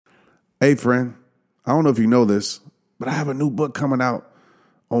Hey, friend, I don't know if you know this, but I have a new book coming out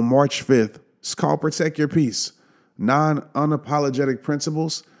on March 5th. It's called Protect Your Peace, 9 Unapologetic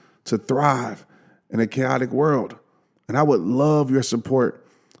Principles to Thrive in a Chaotic World. And I would love your support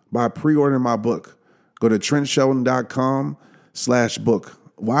by pre-ordering my book. Go to trentshelton.com/book.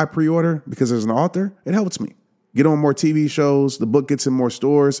 Why pre-order? Because as an author, it helps me get on more TV shows. The book gets in more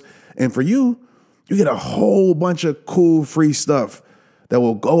stores. And for you, you get a whole bunch of cool free stuff that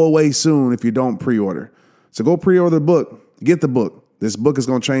will go away soon if you don't pre-order. So go pre-order the book. Get the book. This book is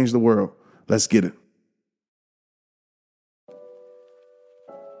going to change the world. Let's get it.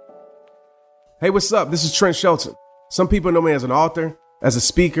 Hey, what's up? This is Trent Shelton. Some people know me as an author, as a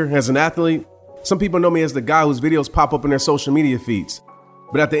speaker, as an athlete. Some people know me as the guy whose videos pop up in their social media feeds.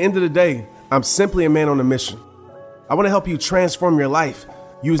 But at the end of the day, I'm simply a man on a mission. I want to help you transform your life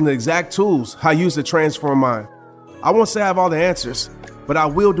using the exact tools I use to transform mine. I won't say I have all the answers, but I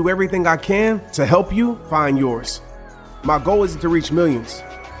will do everything I can to help you find yours. My goal isn't to reach millions.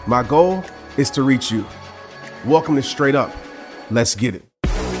 My goal is to reach you. Welcome to Straight Up. Let's get it.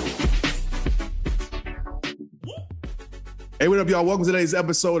 Hey, what up, y'all? Welcome to today's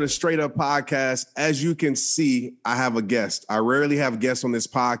episode of Straight Up Podcast. As you can see, I have a guest. I rarely have guests on this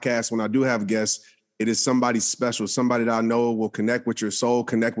podcast. When I do have guests, it is somebody special, somebody that I know will connect with your soul,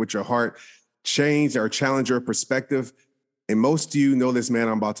 connect with your heart, change or challenge your perspective. And most of you know this man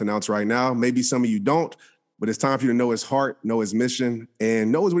I'm about to announce right now. Maybe some of you don't, but it's time for you to know his heart, know his mission,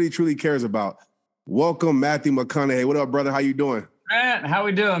 and know what he truly cares about. Welcome, Matthew McConaughey. What up, brother? How you doing? Grant, how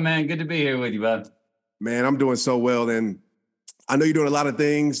we doing, man? Good to be here with you, bud. Man, I'm doing so well, and I know you're doing a lot of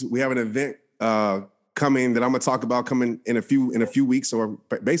things. We have an event coming that I'm going to talk about coming in a few weeks, or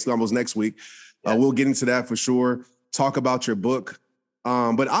basically almost next week. Yes. We'll get into that for sure. Talk about your book.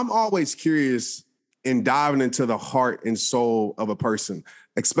 But I'm always curious in diving into the heart and soul of a person,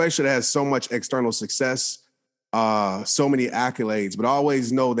 especially that has so much external success, so many accolades. But I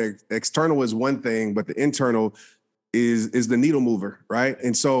always know that external is one thing, but the internal is the needle mover, right?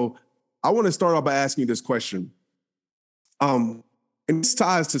 And so I want to start off by asking you this question. And this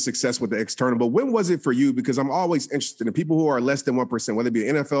ties to success with the external, but when was it for you? Because I'm always interested in people who are less than 1%, whether it be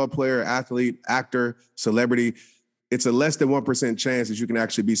an NFL player, athlete, actor, celebrity. It's a less than 1% chance that you can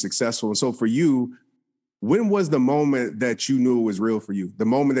actually be successful. And so for you, when was the moment that you knew it was real for you? The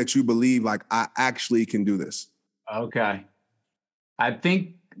moment that you believe, like, I actually can do this? Okay. I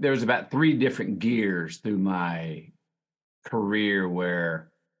think there was about 3 different gears through my career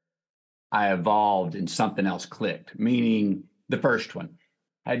where I evolved and something else clicked, meaning the first one,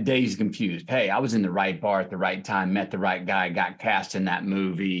 I had dazed confused. Hey, I was in the right bar at the right time, met the right guy, got cast in that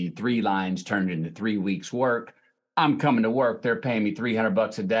movie, 3 lines turned into 3 weeks work. I'm coming to work. They're paying me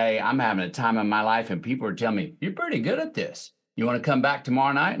 $300 a day. I'm having a time of my life. And people are telling me, you're pretty good at this. You want to come back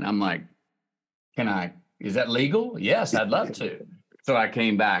tomorrow night? And I'm like, is that legal? Yes, I'd love to. So I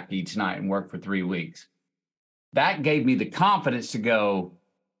came back each night and worked for 3 weeks. That gave me the confidence to go,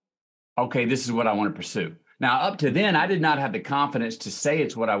 okay, this is what I want to pursue. Now, up to then, I did not have the confidence to say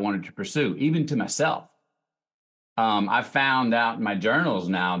it's what I wanted to pursue, even to myself. I found out in my journals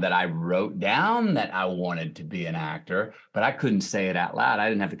now that I wrote down that I wanted to be an actor, but I couldn't say it out loud. I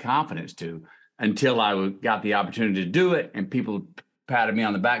didn't have the confidence to until I got the opportunity to do it. And people patted me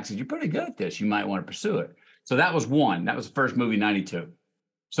on the back and said, you're pretty good at this. You might want to pursue it. So that was one. That was the first movie, 92.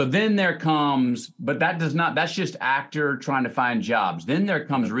 So then there comes, but that's just actor trying to find jobs. Then there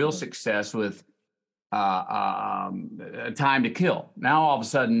comes real success with Time to Kill. Now all of a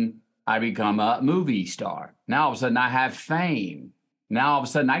sudden I become a movie star. Now all of a sudden I have fame. Now all of a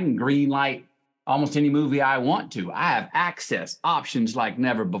sudden I can green light almost any movie I want to. I have access, options like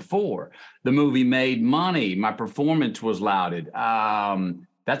never before. The movie made money. My performance was lauded. That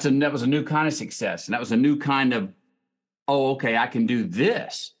was a new kind of success. And that was a new kind of, oh, okay, I can do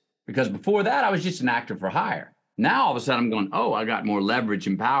this. Because before that, I was just an actor for hire. Now all of a sudden I'm going, oh, I got more leverage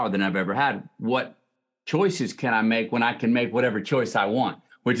and power than I've ever had. What choices can I make when I can make whatever choice I want,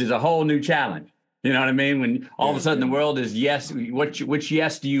 which is a whole new challenge. You know what I mean? When all of a sudden the world is yes, which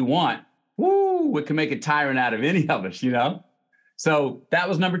yes do you want? Woo, it can make a tyrant out of any of us, you know? So that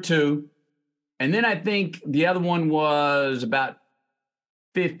was number 2. And then I think the other one was about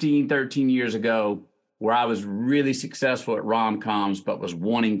 15, 13 years ago where I was really successful at rom-coms, but was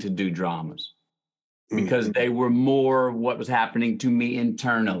wanting to do dramas because they were more what was happening to me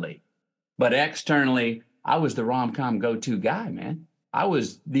internally. But externally, I was the rom-com go-to guy, man. I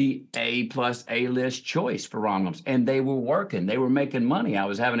was the A+ A-list choice for rom-coms, and they were working. They were making money. I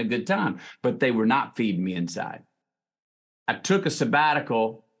was having a good time, but they were not feeding me inside. I took a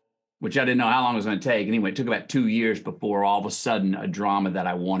sabbatical which I didn't know how long it was going to take. Anyway, it took about 2 years before all of a sudden a drama that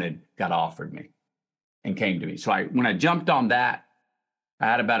I wanted got offered me and came to me. So when I jumped on that, I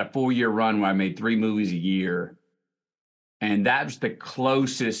had about a 4-year run where I made 3 movies a year. And that was the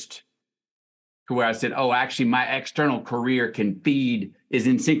closest to where I said, oh, actually, my external career is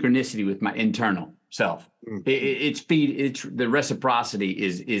in synchronicity with my internal self. Mm-hmm. The reciprocity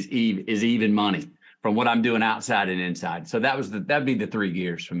is even money from what I'm doing outside and inside. So that'd be the 3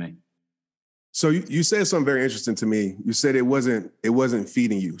 gears for me. So you said something very interesting to me. You said it wasn't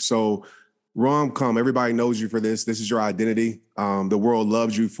feeding you. So rom-com, everybody knows you for this. This is your identity. The world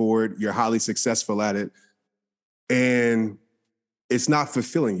loves you for it. You're highly successful at it. And it's not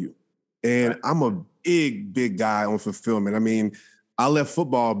fulfilling you. And right. I'm a big guy on fulfillment. I mean, I left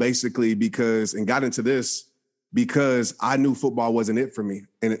football basically and got into this because I knew football wasn't it for me.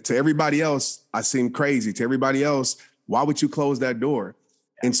 And to everybody else, I seemed crazy. To everybody else, why would you close that door?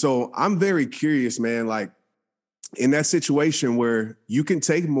 And so I'm very curious, man, like in that situation where you can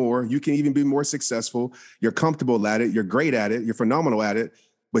take more, you can even be more successful, you're comfortable at it, you're great at it, you're phenomenal at it,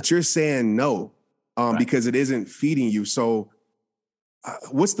 but you're saying no right. because it isn't feeding you. So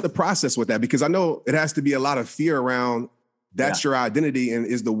what's the process with that? Because I know it has to be a lot of fear around that's your identity, and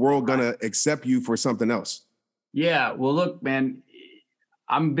is the world going to accept you for something else? Yeah, well, look, man,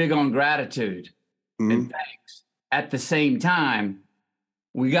 I'm big on gratitude and thanks. At the same time,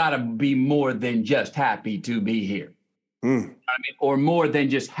 we got to be more than just happy to be here. I mean, or more than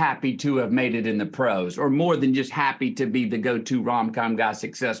just happy to have made it in the pros, or more than just happy to be the go-to rom-com guy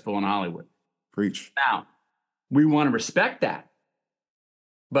successful in Hollywood. Preach. Now, we want to respect that.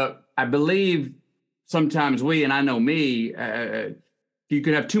 But I believe sometimes and I know me, you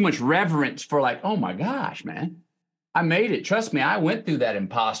could have too much reverence for like, oh my gosh, man, I made it. Trust me, I went through that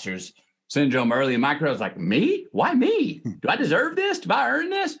imposter's syndrome early in my career. I was like, me? Why me? Do I deserve this? Do I earn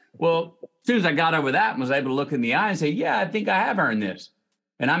this? Well, as soon as I got over that and was able to look in the eye and say, yeah, I think I have earned this.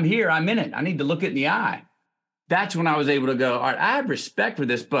 And I'm here, I'm in it. I need to look it in the eye. That's when I was able to go, all right, I have respect for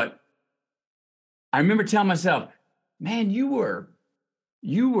this. But I remember telling myself, man, you were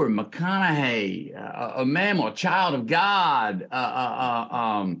McConaughey, a mammal, a child of God,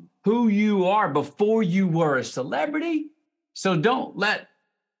 who you are before you were a celebrity. So don't let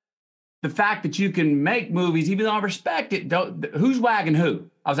the fact that you can make movies, even though I respect it, who's wagging who?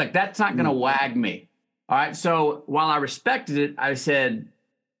 I was like, that's not going to wag me. All right. So while I respected it, I said,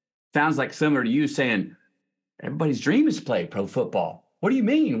 sounds like similar to you saying, everybody's dream is to play pro football. What do you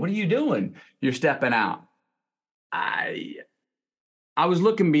mean? What are you doing? You're stepping out. I was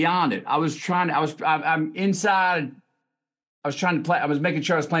looking beyond it. I'm inside. I was trying to play. I was making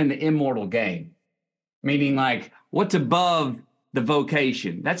sure I was playing the immortal game, meaning like what's above the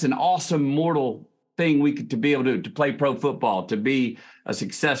vocation. That's an awesome mortal thing to be able to play pro football, to be a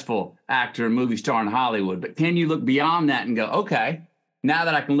successful actor and movie star in Hollywood. But can you look beyond that and go, okay, now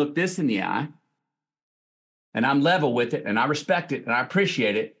that I can look this in the eye and I'm level with it and I respect it and I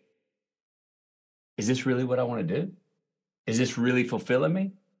appreciate it, is this really what I want to do? Is this really fulfilling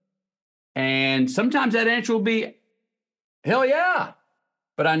me? And sometimes that answer will be, hell yeah.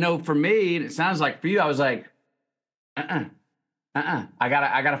 But I know for me, and it sounds like for you, I was like, I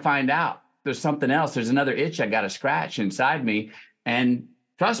gotta find out. There's something else. There's another itch I gotta scratch inside me. And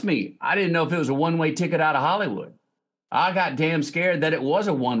trust me, I didn't know if it was a one-way ticket out of Hollywood. I got damn scared that it was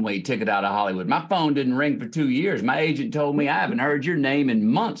a one-way ticket out of Hollywood. My phone didn't ring for 2 years. My agent told me, I haven't heard your name in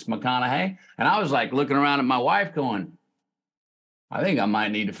months, McConaughey. And I was like looking around at my wife going, I think I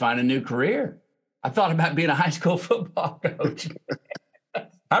might need to find a new career. I thought about being a high school football coach.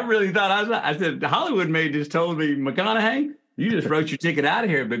 I really thought I said, Hollywood maid just told me, McConaughey, you just wrote your ticket out of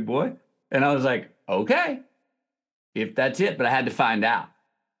here, big boy. And I was like, okay, if that's it, but I had to find out.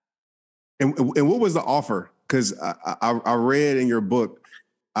 And what was the offer? Because I read in your book,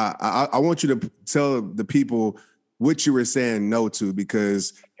 I want you to tell the people what you were saying no to,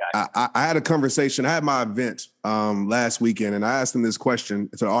 because I had a conversation. I had my event last weekend, and I asked them this question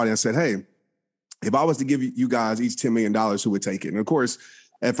to the audience. I said, hey, if I was to give you guys each $10 million, who would take it? And of course,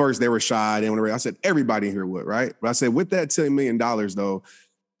 at first they were shy. I said, everybody here would, right? But I said, with that $10 million, though,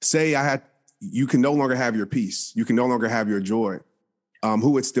 say you can no longer have your peace. You can no longer have your joy.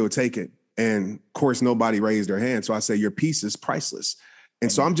 Who would still take it? And of course, nobody raised their hand. So I say, your peace is priceless.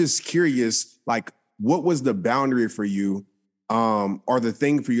 And so I'm just curious, like, what was the boundary for you, or the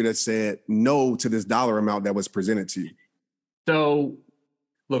thing for you that said no to this dollar amount that was presented to you? So,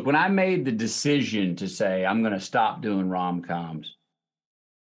 look, when I made the decision to say I'm going to stop doing rom-coms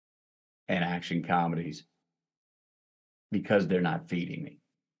and action comedies because they're not feeding me,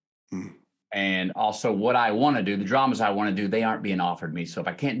 And also what I want to do, the dramas I want to do, they aren't being offered me. So if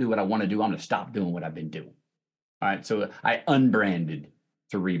I can't do what I want to do, I'm going to stop doing what I've been doing. All right. So I unbranded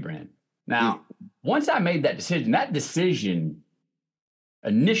to rebrand. Now, once I made that decision,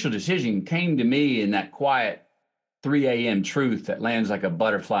 initial decision came to me in that quiet 3 a.m. truth that lands like a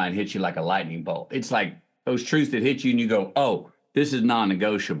butterfly and hits you like a lightning bolt. It's like those truths that hit you and you go, oh, this is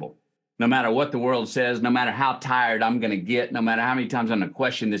non-negotiable. No matter what the world says, no matter how tired I'm going to get, no matter how many times I'm going to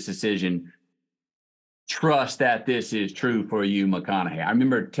question this decision, trust that this is true for you, McConaughey. I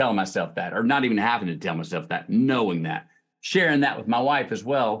remember telling myself that, or not even having to tell myself that, knowing that, sharing that with my wife as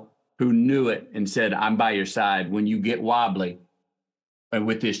well, who knew it and said, I'm by your side when you get wobbly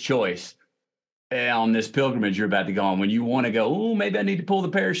with this choice on this pilgrimage you're about to go on. When you want to go, oh, maybe I need to pull the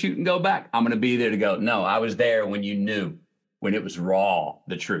parachute and go back, I'm going to be there to go. No, I was there when you knew, when it was raw,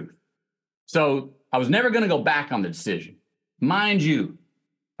 the truth. So I was never going to go back on the decision. Mind you,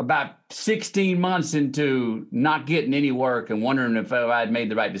 about 16 months into not getting any work and wondering if I had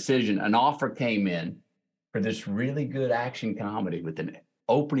made the right decision, an offer came in for this really good action comedy with an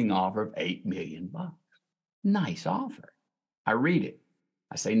opening offer of $8 million. Nice offer. I read it.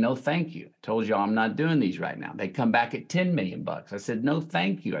 I say, no, thank you. I told you I'm not doing these right now. They come back at $10 million. I said, no,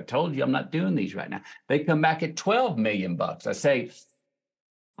 thank you. I told you I'm not doing these right now. They come back at $12 million.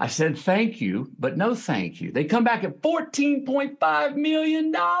 I said, thank you, but no thank you. They come back at $14.5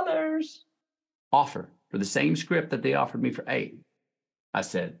 million offer for the same script that they offered me for 8. I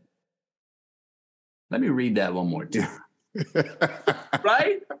said, let me read that one more time.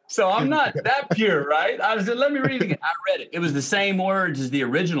 Right? So I'm not that pure, right? I said, let me read it again. I read it. It was the same words as the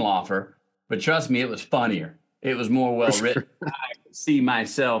original offer, but trust me, it was funnier. It was more well written. I could see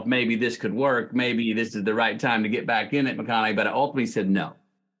myself, maybe this could work. Maybe this is the right time to get back in it, McConaughey, but I ultimately said no.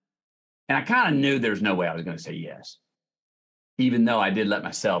 And I kind of knew there's no way I was going to say yes, even though I did let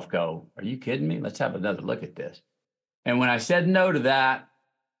myself go, are you kidding me? Let's have another look at this. And when I said no to that,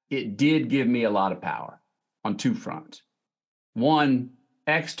 it did give me a lot of power on 2 fronts. One,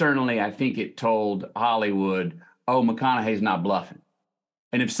 externally, I think it told Hollywood, oh, McConaughey's not bluffing.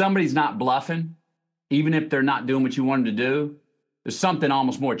 And if somebody's not bluffing, even if they're not doing what you want them to do, there's something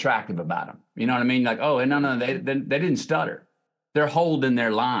almost more attractive about them. You know what I mean? Like, oh, no, they didn't stutter. They're holding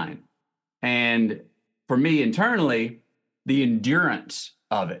their line. And for me internally, the endurance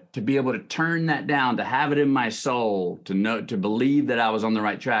of it, to be able to turn that down, to have it in my soul, to know, to believe that I was on the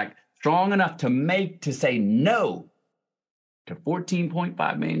right track, strong enough to say no to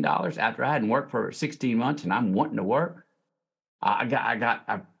 $14.5 million after I hadn't worked for 16 months and I'm wanting to work. I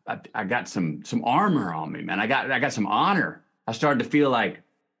got some armor on me, man. I got some honor. I started to feel like,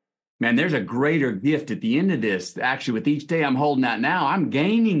 man, there's a greater gift at the end of this. Actually, with each day I'm holding out now, I'm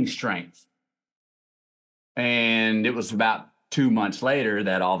gaining strength. And it was about 2 months later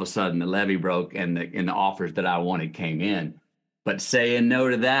that all of a sudden the levee broke and the offers that I wanted came in. But saying no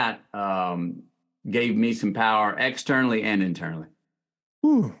to that gave me some power externally and internally.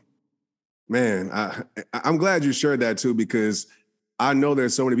 Whew. Man, I'm glad you shared that too, because I know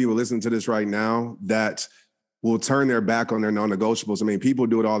there's so many people listening to this right now that will turn their back on their non-negotiables. I mean, people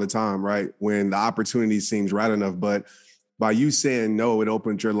do it all the time, right? When the opportunity seems right enough, but by you saying no, it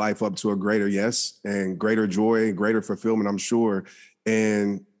opened your life up to a greater yes and greater joy, greater fulfillment, I'm sure.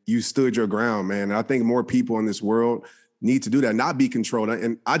 And you stood your ground, man. And I think more people in this world need to do that, not be controlled.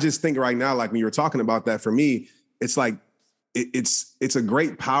 And I just think right now, like when you were talking about that, for me, it's like, it's a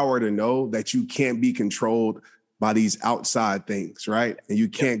great power to know that you can't be controlled by these outside things, right? And you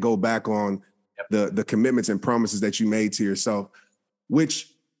can't go back on the commitments and promises that you made to yourself, which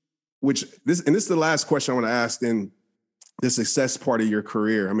this is the last question I want to ask in the success part of your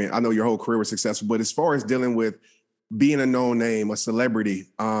career. I mean, I know your whole career was successful, but as far as dealing with being a known name, a celebrity,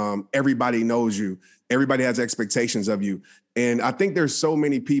 everybody knows you, everybody has expectations of you. And I think there's so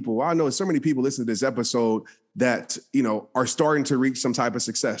many people, I know so many people listening to this episode that, you know, are starting to reach some type of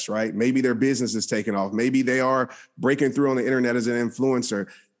success, right? Maybe their business is taking off. Maybe they are breaking through on the internet as an influencer.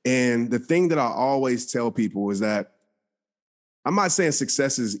 And the thing that I always tell people is that I'm not saying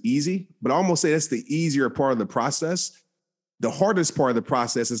success is easy, but I almost say that's the easier part of the process. The hardest part of the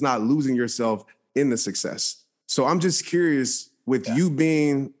process is not losing yourself in the success. So I'm just curious, with you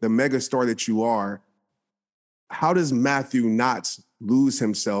being the mega star that you are, how does Matthew not lose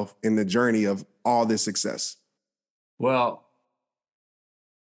himself in the journey of all this success? Well,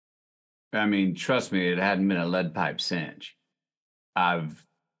 I mean, trust me, it hadn't been a lead pipe cinch.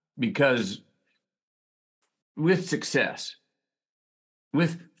 Because with success,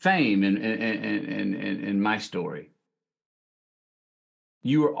 with fame in my story,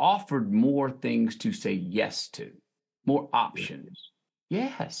 you are offered more things to say yes to, more options.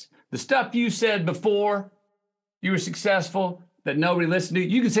 Yes. The stuff you said before you were successful that nobody listened to,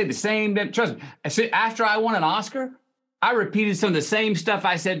 you can say the same. Trust me. After I won an Oscar, I repeated some of the same stuff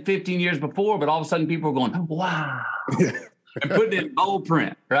I said 15 years before, but all of a sudden people were going, wow, and putting it in bold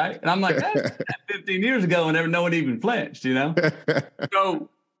print, right? And I'm like, that's 15 years ago, and no one even flinched, you know?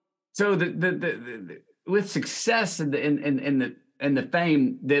 So the with success and the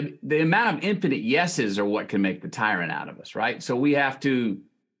fame, the amount of infinite yeses are what can make the tyrant out of us, right? So we have to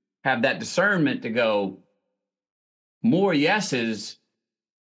have that discernment to go, more yeses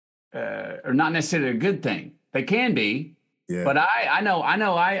are not necessarily a good thing. They can be, but I know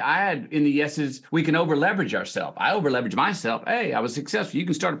I had in the yeses, we can over leverage ourselves. I over leverage myself. Hey, I was successful. You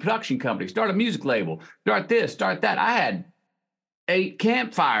can start a production company, start a music label, start this, start that. I had 8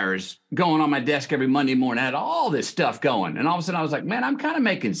 campfires going on my desk every Monday morning. I had all this stuff going. And all of a sudden I was like, man, I'm kind of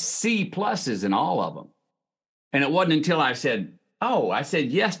making C+ in all of them. And it wasn't until I said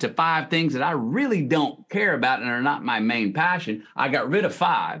yes to 5 things that I really don't care about and are not my main passion. I got rid of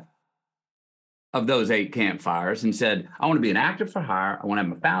 5 of those 8 campfires and said, I want to be an actor for hire. I want to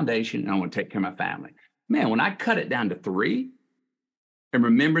have my foundation, and I want to take care of my family. Man, when I cut it down to 3 and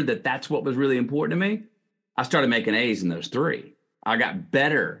remembered that that's what was really important to me, I started making A's in those 3. I got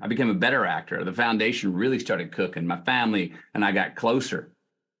better. I became a better actor. The foundation really started cooking. My family and I got closer.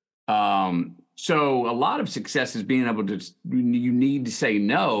 So a lot of success is being able to, you need to say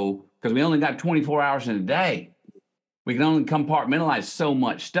no, because we only got 24 hours in a day. We can only compartmentalize so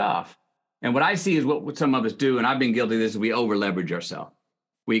much stuff. And what I see is what some of us do, and I've been guilty of this, is we over leverage ourselves.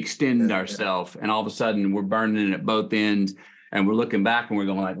 We extend ourselves, and all of a sudden we're burning it at both ends, and we're looking back and we're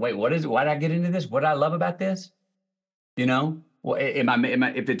going like, wait, what is it? Why did I get into this? What did I love about this? You know, well,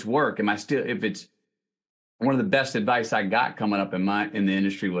 if it's work, if it's one of the best advice I got coming up in the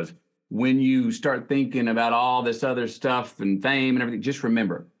industry was, when you start thinking about all this other stuff and fame and everything, just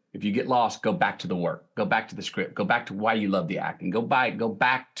remember, if you get lost, go back to the work, go back to the script, go back to why you love the acting, go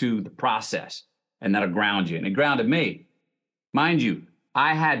back to the process, and that'll ground you. And it grounded me. Mind you,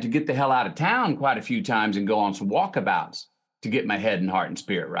 I had to get the hell out of town quite a few times and go on some walkabouts to get my head and heart and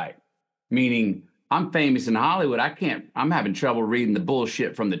spirit right. Meaning, I'm famous in Hollywood. I'm having trouble reading the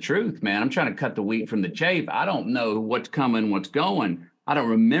bullshit from the truth, man. I'm trying to cut the wheat from the chaff. I don't know what's coming, what's going. I don't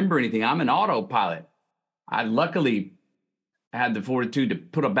remember anything. I'm an autopilot. I luckily had the fortitude to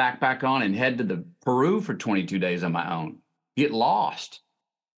put a backpack on and head to Peru for 22 days on my own, get lost.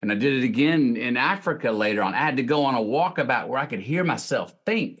 And I did it again in Africa later on. I had to go on a walkabout where I could hear myself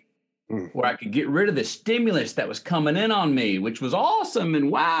think, where I could get rid of the stimulus that was coming in on me, which was awesome.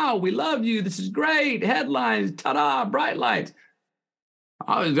 And wow, we love you. This is great. Headlines, ta-da, bright lights.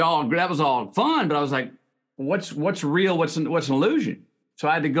 That was all fun, but I was like, what's real? What's an illusion? So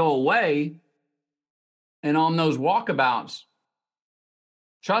I had to go away. And on those walkabouts,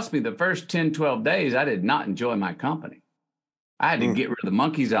 trust me, the first 10, 12 days, I did not enjoy my company. I had to get rid of the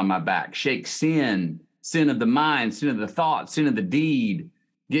monkeys on my back, shake sin of the mind, sin of the thought, sin of the deed,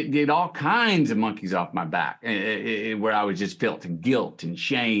 get all kinds of monkeys off my back, where I was just felt guilt and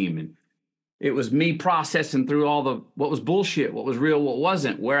shame. And it was me processing through what was bullshit, what was real, what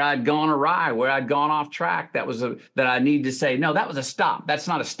wasn't, where I'd gone awry, where I'd gone off track. That I need to say, no, that was a stop. That's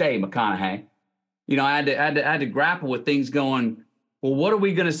not a stay, McConaughey. You know, I had to grapple with things going, well, what are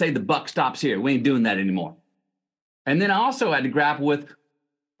we going to say? The buck stops here. We ain't doing that anymore. And then I also had to grapple with,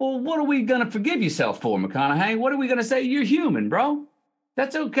 well, what are we going to forgive yourself for, McConaughey? What are we going to say? You're human, bro.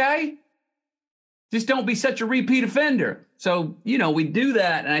 That's okay. Just don't be such a repeat offender. So, you know, we do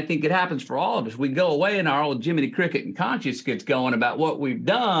that, and I think it happens for all of us. We go away and our old Jiminy Cricket and conscience gets going about what we've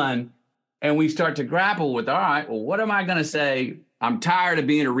done, and we start to grapple with, all right, well, what am I going to say? I'm tired of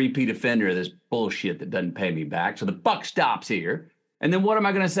being a repeat offender of this bullshit that doesn't pay me back. So the buck stops here. And then what am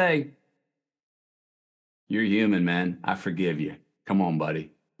I going to say? You're human, man. I forgive you. Come on,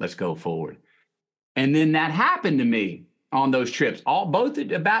 buddy. Let's go forward. And then that happened to me on those trips, both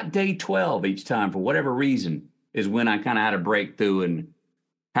at about day 12 each time, for whatever reason, is when I kind of had a breakthrough and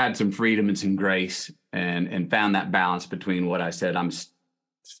had some freedom and some grace and found that balance between what I said. I'm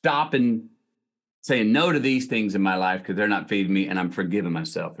stopping saying no to these things in my life because they're not feeding me, and I'm forgiving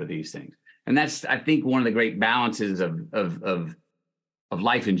myself for these things. And that's, I think, one of the great balances of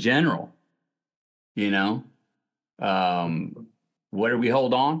life in general. You know, where do we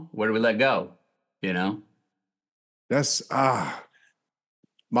hold on? Where do we let go? You know, that's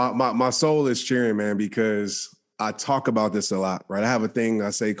my soul is cheering, man, because I talk about this a lot, right? I have a thing I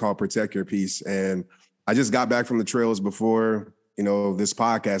say called Protect Your Peace. And I just got back from the trails before, you know, this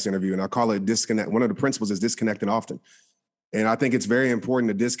podcast interview, and I call it disconnect. One of the principles is disconnecting often. And I think it's very important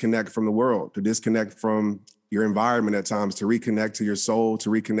to disconnect from the world, to disconnect from your environment at times, to reconnect to your soul, to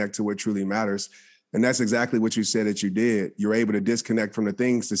reconnect to what truly matters. And that's exactly what you said that you did. You're able to disconnect from the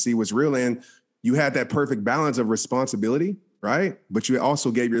things to see what's real. And you had that perfect balance of responsibility, right? But you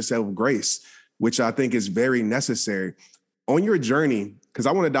also gave yourself grace, which I think is very necessary. On your journey, because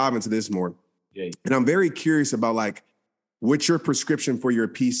I want to dive into this more. Yeah. And I'm very curious about like what your prescription for your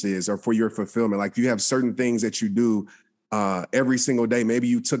peace is or for your fulfillment. Like you have certain things that you do every single day. Maybe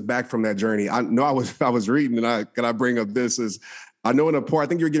you took back from that journey. I know I was reading, and can I bring up this is I know in a part, I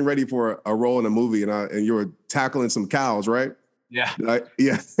think you're getting ready for a role in a movie, and you were tackling some cows, right? Yeah.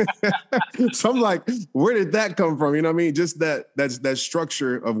 Yeah. So I'm like, where did that come from? You know what I mean? Just that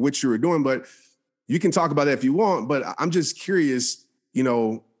structure of what you were doing. But you can talk about that if you want. But I'm just curious, you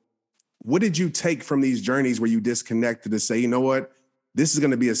know, what did you take from these journeys where you disconnected to say, you know what? This is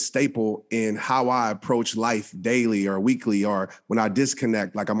going to be a staple in how I approach life daily or weekly, or when I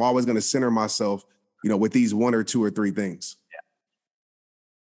disconnect, like I'm always going to center myself, you know, with these one or two or three things.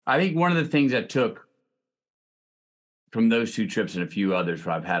 Yeah. I think one of the things I took from those two trips and a few others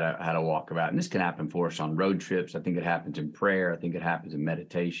where I've had a walkabout, and this can happen for us on road trips. I think it happens in prayer. I think it happens in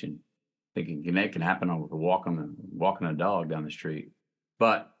meditation. I think it can happen on walking a dog down the street.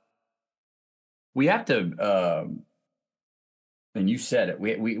 But we have to, and you said it,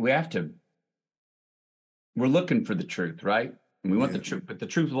 we have to, we're looking for the truth, right? And we want the truth, but the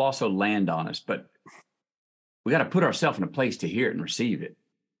truth will also land on us. But we got to put ourselves in a place to hear it and receive it.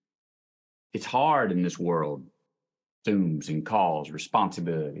 It's hard in this world. Zooms and calls,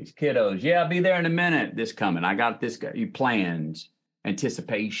 responsibilities, kiddos. Yeah, I'll be there in a minute. This coming. I got this guy. You plans,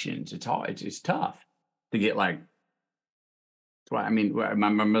 anticipations. It's hard. It's tough to get like. Why? I mean,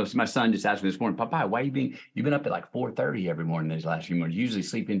 my son just asked me this morning, Papa, why you've been up at like 4:30 every morning these last few mornings? Usually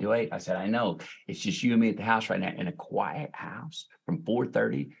sleep into 8. I said, I know. It's just you and me at the house right now. In a quiet house from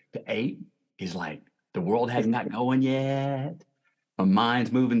 4:30 to 8 is like the world hasn't got going yet. My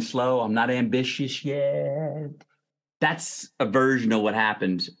mind's moving slow. I'm not ambitious yet. That's a version of what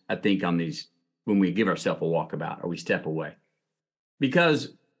happens, I think, on these when we give ourselves a walkabout or we step away.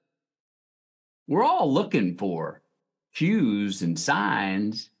 Because we're all looking for cues and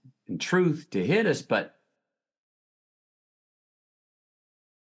signs and truth to hit us, but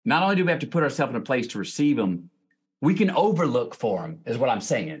not only do we have to put ourselves in a place to receive them, we can overlook for them, is what I'm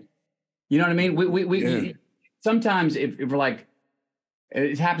saying. You know what I mean? We sometimes if we're like,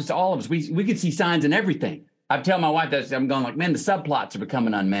 it happens to all of us, we can see signs in everything. I tell my wife that I'm going like, man, the subplots are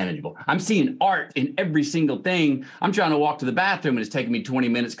becoming unmanageable. I'm seeing art in every single thing. I'm trying to walk to the bathroom and it's taking me 20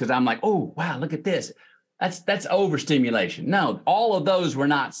 minutes because I'm like, oh, wow, look at this. That's overstimulation. No, all of those were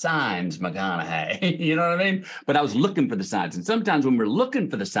not signs, McConaughey. You know what I mean? But I was looking for the signs. And sometimes when we're looking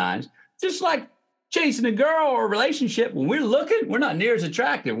for the signs, just like chasing a girl or a relationship, when we're looking, we're not near as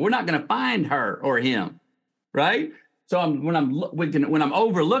attractive. We're not going to find her or him, right? So when I'm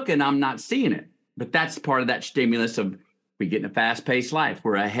overlooking, I'm not seeing it. But that's part of that stimulus of we get in a fast-paced life.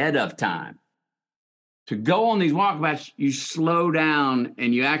 We're ahead of time. To go on these walkabouts, you slow down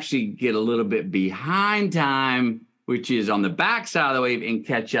and you actually get a little bit behind time, which is on the backside of the wave, and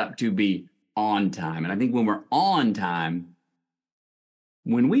catch up to be on time. And I think when we're on time,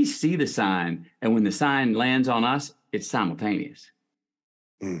 when we see the sign and when the sign lands on us, it's simultaneous.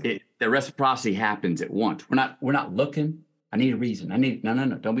 The reciprocity happens at once. We're not looking. I need a reason.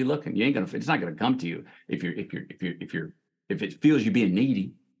 No. Don't be looking. It's not gonna come to you if it feels you being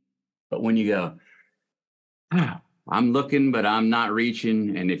needy. But when you go, I'm looking, but I'm not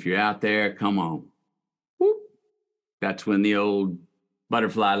reaching. And if you're out there, come on. Whoop. That's when the old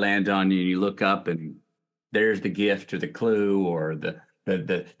butterfly lands on you and you look up and there's the gift or the clue or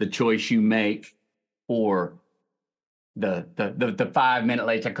the choice you make, or the 5 minute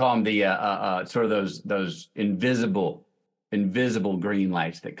later. I call them the sort of those invisible green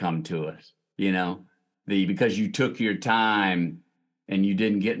lights that come to us, you know, because you took your time and you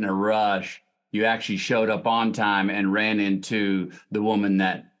didn't get in a rush, you actually showed up on time and ran into the woman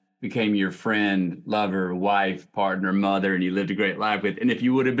that became your friend, lover, wife, partner, mother, and you lived a great life with. And if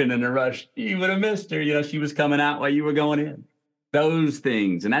you would have been in a rush, you would have missed her. You know, she was coming out while you were going in. Those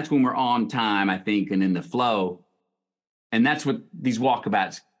things. And that's when we're on time, I think, and in the flow. And that's what these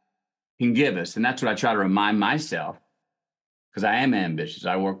walkabouts can give us. And that's what I try to remind myself. Because I am ambitious.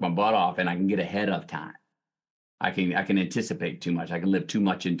 I work my butt off and I can get ahead of time. I can anticipate too much. I can live too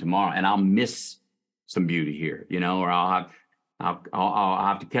much in tomorrow and I'll miss some beauty here, you know, or I'll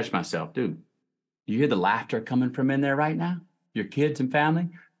have to catch myself. Dude, you hear the laughter coming from in there right now? Your kids and family?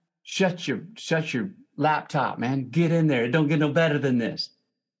 Shut your laptop, man. Get in there. It don't get no better than this.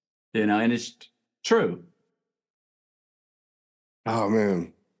 You know, and it's true. Oh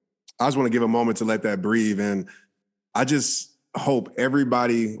man, I just want to give a moment to let that breathe. And I just hope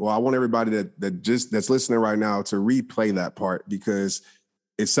everybody, well, I want everybody that's listening right now to replay that part, because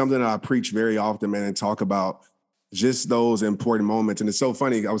it's something that I preach very often, man, and talk about just those important moments. And it's so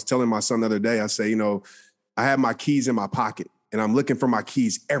funny. I was telling my son the other day, I say, I have my keys in my pocket and I'm looking for my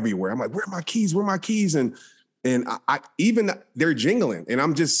keys everywhere. I'm like, where are my keys? Where are my keys? And I even they're jingling, and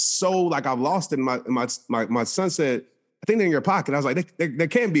I'm just so like I've lost it. And my son said, I think they're in your pocket. I was like, they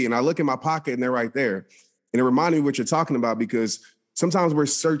can't be. And I look in my pocket and they're right there. And it reminded me what you're talking about, because sometimes we're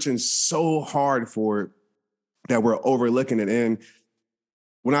searching so hard for it that we're overlooking it. And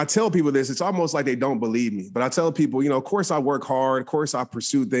when I tell people this, it's almost like they don't believe me. But I tell people, of course I work hard, of course I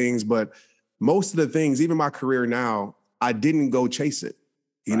pursue things, but most of the things, even my career now, I didn't go chase it.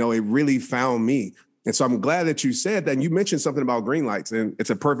 Right. It really found me. And so I'm glad that you said that. And you mentioned something about green lights, and it's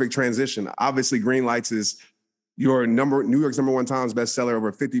a perfect transition. Obviously, green lights is your New York's #1 Times bestseller,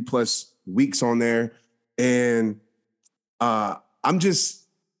 over 50 plus weeks on there. And I'm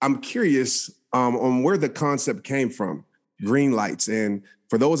curious on where the concept came from, green lights. And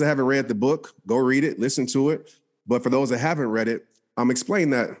for those that haven't read the book, go read it, listen to it. But for those that haven't read it,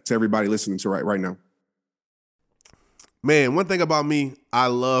 explain that to everybody listening to right now. Man, one thing about me, I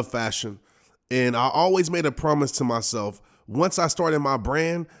love fashion. And I always made a promise to myself, once I started my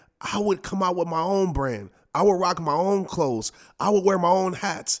brand, I would come out with my own brand. I would rock my own clothes. I would wear my own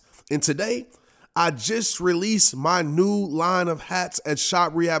hats. And today, I just released my new line of hats at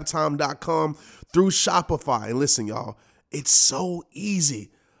shoprehabtime.com through Shopify. And listen, y'all, it's so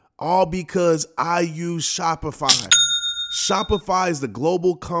easy. All because I use Shopify. Shopify is the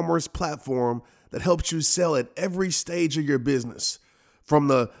global commerce platform that helps you sell at every stage of your business. From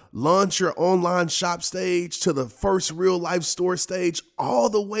the launch your online shop stage to the first real life store stage, all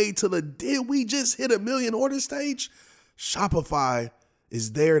the way to the did we just hit 1 million order stage, Shopify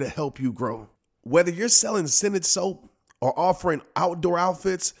is there to help you grow. Whether you're selling scented soap or offering outdoor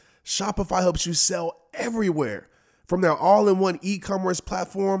outfits, Shopify helps you sell everywhere. From their all-in-one e-commerce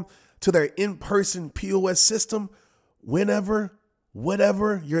platform to their in-person POS system, whenever,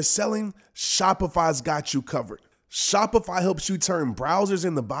 whatever you're selling, Shopify's got you covered. Shopify helps you turn browsers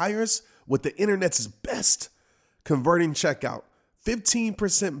into buyers with the internet's best converting checkout,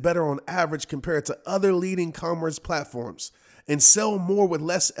 15% better on average compared to other leading commerce platforms, and sell more with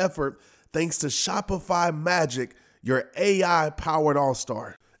less effort thanks to Shopify Magic, your AI-powered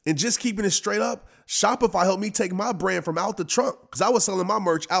all-star. And just keeping it straight up, Shopify helped me take my brand from out the trunk, because I was selling my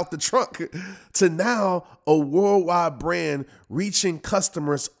merch out the trunk, to now a worldwide brand reaching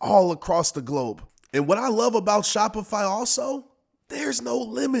customers all across the globe. And what I love about Shopify also, there's no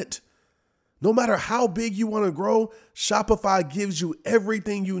limit. No matter how big you want to grow, Shopify gives you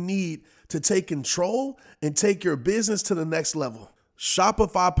everything you need to take control and take your business to the next level.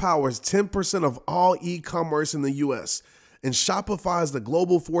 Shopify powers 10% of all e-commerce in the US, and Shopify is the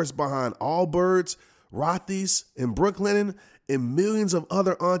global force behind Allbirds, Rothy's, and Brooklinen, and millions of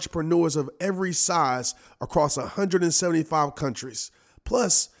other entrepreneurs of every size across 175 countries.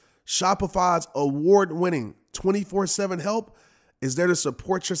 Plus, Shopify's award-winning 24/7 help is there to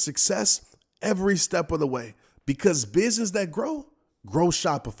support your success every step of the way, because business that grow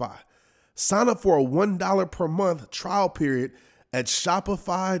Shopify. Sign up for a $1 per month trial period at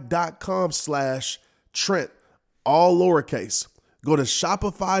shopify.com/Trent, all lowercase. Go to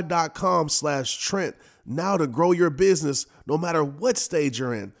shopify.com/Trent now to grow your business no matter what stage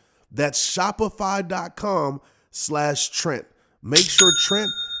you're in. That's shopify.com/Trent. Make sure Trent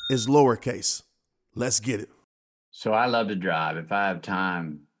is lowercase. Let's get it. So I love to drive. If I have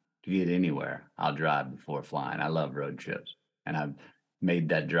time to get anywhere, I'll drive before flying. I love road trips. And I've made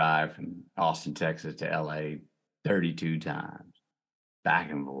that drive from Austin, Texas to LA 32 times, back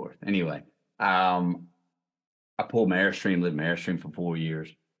and forth. Anyway, I pulled my Airstream, lived in my Airstream for 4 years,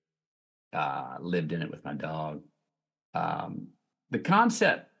 lived in it with my dog. The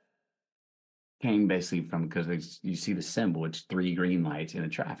concept came basically from, because you see the symbol, it's 3 green lights and a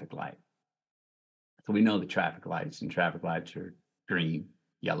traffic light. So we know the traffic lights, and traffic lights are green,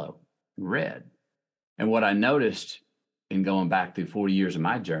 yellow, red. And what I noticed in going back through 40 years of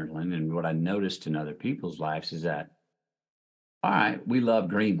my journaling, and what I noticed in other people's lives, is that, all right, we love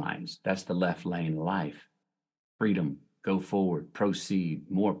green lights. That's the left lane of life. Freedom, go forward,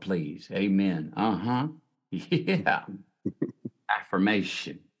 proceed, more please, amen, yeah.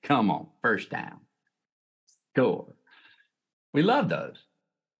 Affirmation, come on, first down, score. We love those,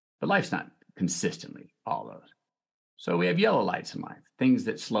 but life's not consistently all those. So we have yellow lights in life, things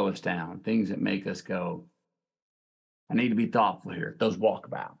that slow us down, things that make us go, I need to be thoughtful here, those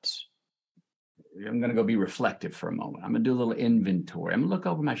walkabouts. I'm going to go be reflective for a moment. I'm going to do a little inventory. I'm going to look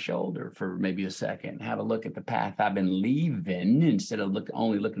over my shoulder for maybe a second, have a look at the path I've been leaving instead of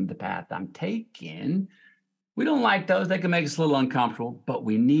only looking at the path I'm taking. We don't like those. They can make us a little uncomfortable, but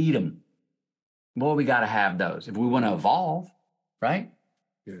we need them. Boy, we got to have those if we want to evolve, right?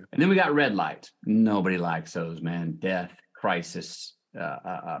 Yeah. And then we got red lights. Nobody likes those, man. Death, crisis,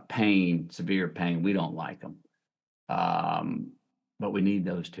 pain, severe pain. We don't like them. But we need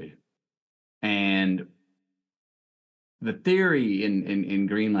those too. And the theory in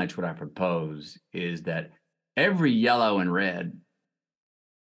green lights, what I propose is that every yellow and red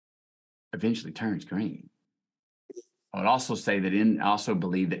eventually turns green. I would also say that I also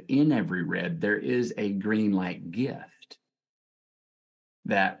believe that in every red, there is a green light gift.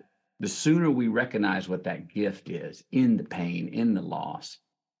 That the sooner we recognize what that gift is in the pain, in the loss,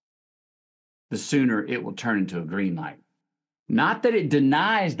 the sooner it will turn into a green light. Not that it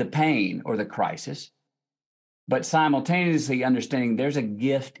denies the pain or the crisis, but simultaneously understanding there's a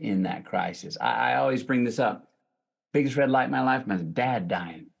gift in that crisis. I always bring this up. Biggest red light in my life, my dad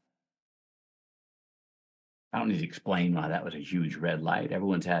dying. I don't need to explain why that was a huge red light.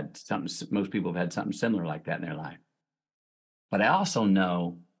 Everyone's had something, most people have had something similar like that in their life. But I also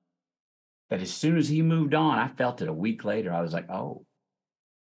know that as soon as he moved on, I felt it a week later. I was like, oh,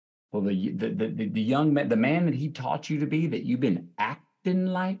 well, the young man, the man that he taught you to be, that you've been acting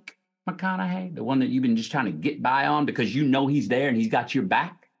like McConaughey, the one that you've been just trying to get by on because you know he's there and he's got your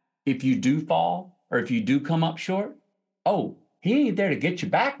back. If you do fall or if you do come up short, oh, he ain't there to get you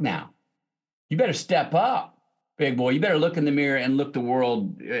back now. You better step up, big boy. You better look in the mirror and look the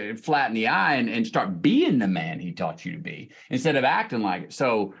world flat in the eye and start being the man he taught you to be instead of acting like it.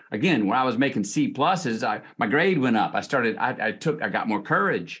 So again, when I was making C pluses, my grade went up. I got more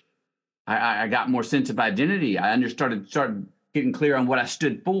courage. I got more sense of identity. I started getting clear on what I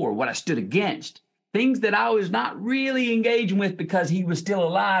stood for, what I stood against, things that I was not really engaging with because he was still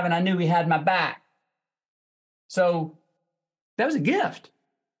alive and I knew he had my back. So that was a gift.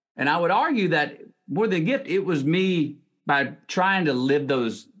 And I would argue that more than a gift, it was me by trying to live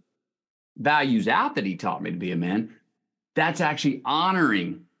those values out that he taught me to be a man. That's actually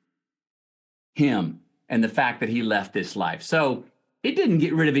honoring him and the fact that he left this life. So it didn't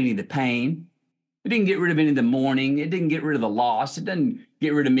get rid of any of the pain. It didn't get rid of any of the mourning. It didn't get rid of the loss. It doesn't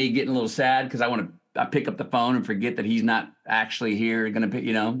get rid of me getting a little sad because I pick up the phone and forget that he's not actually here, going to pick,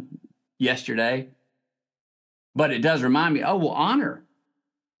 yesterday. But it does remind me, well, honor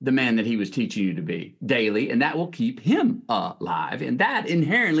the man that he was teaching you to be daily, and that will keep him alive. And that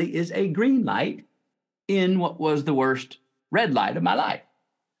inherently is a green light in what was the worst red light of my life.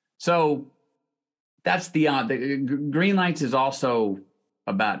 So that's the green lights is also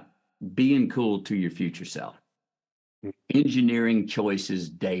about being cool to your future self, engineering choices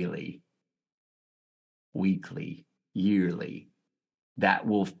daily, weekly, yearly, that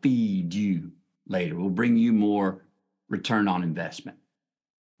will feed you later, will bring you more return on investment.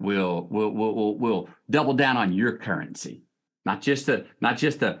 We'll double down on your currency, not just the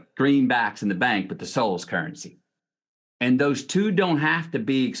greenbacks in the bank, but the soul's currency. And those two don't have to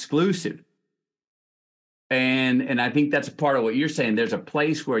be exclusive. And I think that's a part of what you're saying. There's a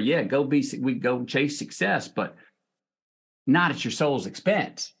place where, we go chase success, but not at your soul's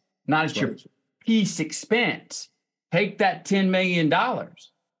expense, not at your peace expense. Take that $10 million,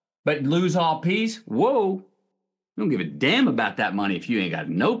 but lose all peace. Whoa. I don't give a damn about that money if you ain't got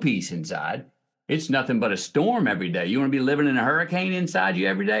no peace inside. It's nothing but a storm every day. You want to be living in a hurricane inside you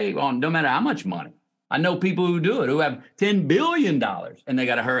every day? Well, no matter how much money. I know people who do it, who have $10 billion and they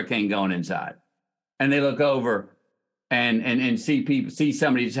got a hurricane going inside. And they look over and see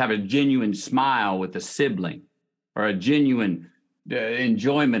somebody just have a genuine smile with a sibling or a genuine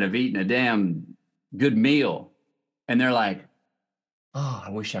enjoyment of eating a damn good meal. And they're like, oh,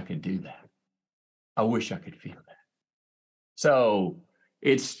 I wish I could do that. I wish I could feel that. So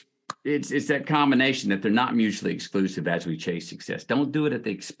it's that combination that they're not mutually exclusive as we chase success. Don't do it at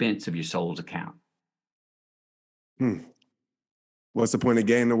the expense of your soul's account. What's the point of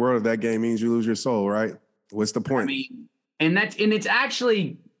gaining the world if that game means you lose your soul, right? What's the point? I mean, and it's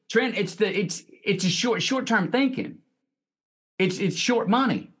actually, Trent, it's a short-term thinking. It's short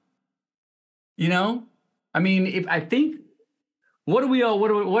money. I mean, what do we all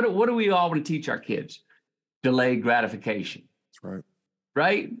want to teach our kids? Delayed gratification. That's right.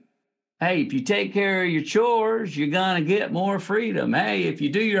 Right? Hey, if you take care of your chores, you're going to get more freedom. Hey, if you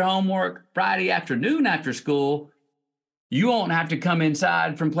do your homework Friday afternoon after school, you won't have to come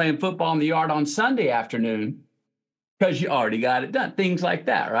inside from playing football in the yard on Sunday afternoon because you already got it done. Things like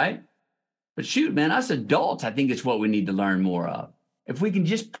that, right? But shoot, man, us adults, I think it's what we need to learn more of. If we can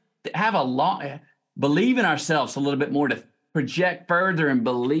just have a long, believe in ourselves a little bit more, to project further and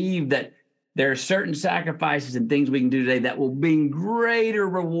believe that there are certain sacrifices and things we can do today that will bring greater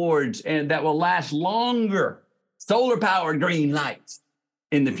rewards and that will last longer. Solar powered green lights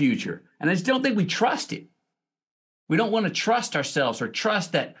in the future. And I just don't think we trust it. We don't want to trust ourselves or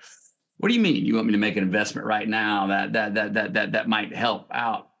trust that. What do you mean? You want me to make an investment right now that might help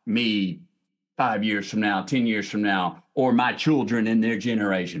out me 5 years from now, 10 years from now, or my children in their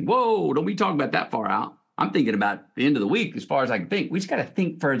generation? Whoa, don't be talking about that far out. I'm thinking about the end of the week as far as I can think. We just got to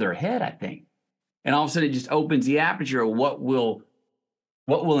think further ahead, I think. And all of a sudden it just opens the aperture of what we'll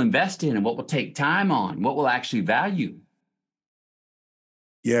invest in and what will take time on, what will actually value.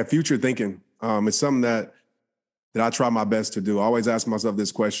 Yeah, future thinking. It's something that I try my best to do. I always ask myself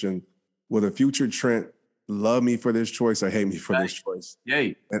this question: will the future Trent love me for this choice or hate me for this choice?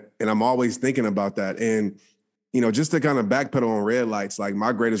 Yay. And I'm always thinking about that. And, just to kind of backpedal on red lights, like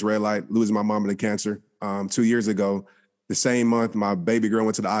my greatest red light, losing my mom to cancer 2 years ago. The same month, my baby girl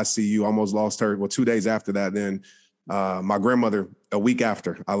went to the ICU, almost lost her. Well, 2 days after that, then my grandmother, a week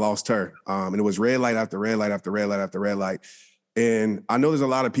after, I lost her. And it was red light after red light after red light after red light. And I know there's a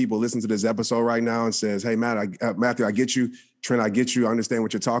lot of people listening to this episode right now and says, hey, Matthew, I get you. Trent, I get you. I understand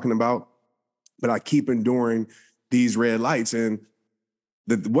what you're talking about. But I keep enduring these red lights. And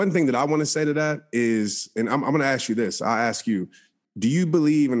the one thing that I want to say to that is, and I'm going to ask you this. I'll ask you, do you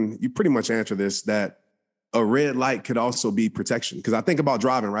believe, and you pretty much answer this, that a red light could also be protection? Because I think about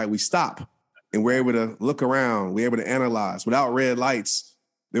driving, right? We stop and we're able to look around. We're able to analyze. Without red lights,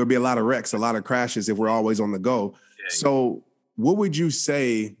 there would be a lot of wrecks, a lot of crashes if we're always on the go. Yeah. So what would you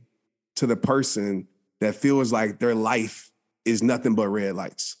say to the person that feels like their life is nothing but red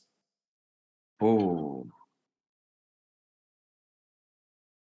lights? Oh,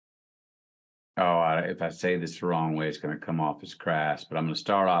 if I say this the wrong way, it's going to come off as crass, but I'm going to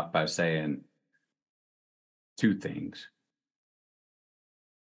start off by saying two things.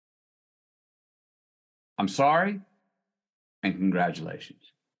 I'm sorry and congratulations.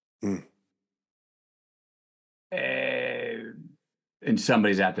 Mm. And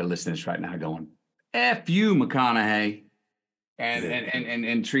somebody's out there listening to this right now going, F you, McConaughey.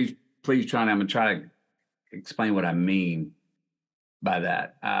 And please try, I'm going to try to explain what I mean by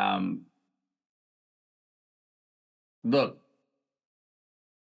that. Look,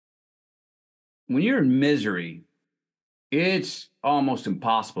 when you're in misery, it's almost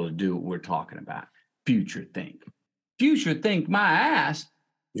impossible to do what we're talking about. Future think. Future think my ass.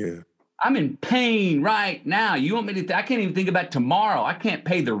 Yeah. I'm in pain right now. You want me to, I can't even think about tomorrow. I can't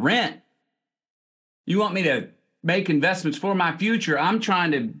pay the rent. You want me to make investments for my future? I'm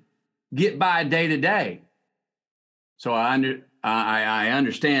trying to get by day to day. So I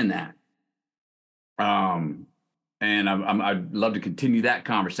understand that. And I'd love to continue that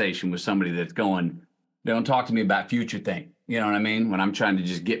conversation with somebody that's going, don't talk to me about future thing. You know what I mean? When I'm trying to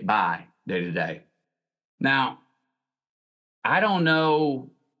just get by day to day. Now, I don't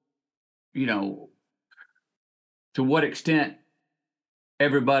know, to what extent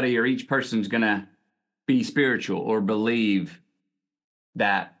everybody or each person's going to be spiritual or believe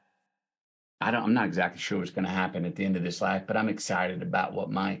that. I'm not exactly sure what's going to happen at the end of this life, but I'm excited about what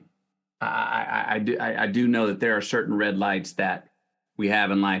might. I do know that there are certain red lights that we have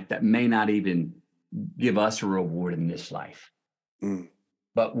in life that may not even give us a reward in this life,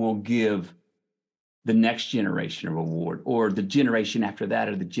 but will give the next generation a reward, or the generation after that,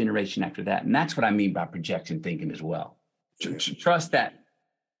 or the generation after that. And that's what I mean by projection thinking as well. Trust that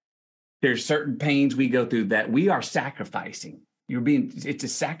there's certain pains we go through that we are sacrificing. It's a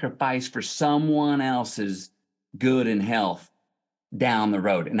sacrifice for someone else's good and health down the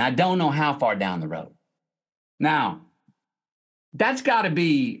road. And I don't know how far down the road. Now, that's got to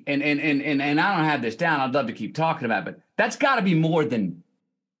be, and I don't have this down. I'd love to keep talking about it, but that's got to be more than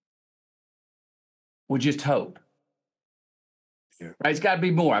just hope. Yeah. Right? It's got to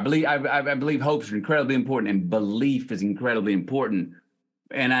be more. I believe hope is incredibly important, and belief is incredibly important.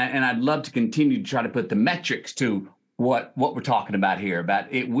 And I'd love to continue to try to put the metrics to what we're talking about here,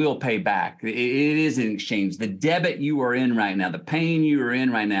 about it will pay back. It is an exchange. The debit you are in right now, the pain you are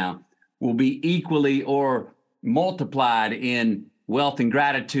in right now, will be equally or multiplied in wealth and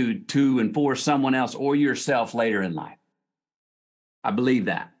gratitude to and for someone else or yourself later in life. I believe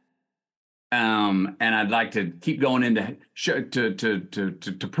that. And I'd like to keep going into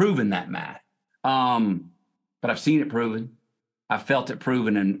to proving that math. But I've seen it proven. I've felt it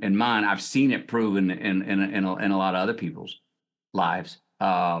proven in mine. I've seen it proven in a lot of other people's lives.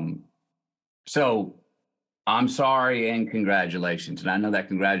 So I'm sorry and congratulations. And I know that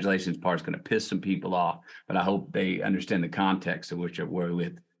congratulations part is going to piss some people off, but I hope they understand the context of which we're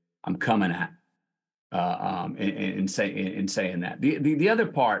with I'm coming at in saying that. The other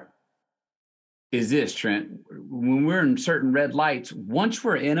part is this, Trent. When we're in certain red lights, once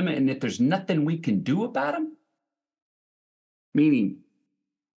we're in them, and if there's nothing we can do about them, meaning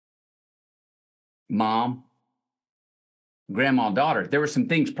mom, grandma, daughter, there were some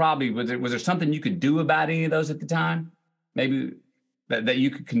things probably, was there something you could do about any of those at the time? Maybe that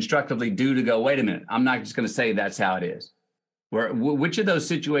you could constructively do to go, wait a minute, I'm not just going to say that's how it is. Which of those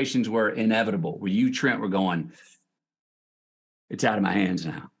situations were inevitable? Where you, Trent, were going, it's out of my hands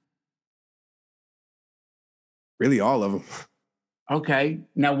now? Really, all of them. Okay.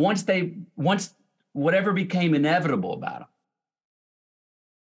 Now, once whatever became inevitable about them,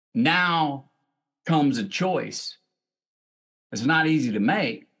 now comes a choice. It's not easy to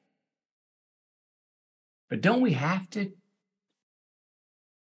make, but don't we have to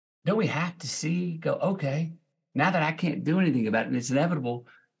see, go, okay, now that I can't do anything about it and it's inevitable,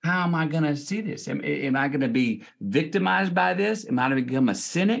 how am I going to see this? Am I going to be victimized by this? Am I going to become a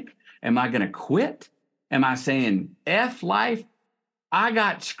cynic? Am I going to quit? Am I saying, F life, I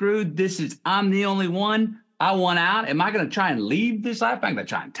got screwed. I'm the only one. I want out. Am I going to try and leave this life? Am I going to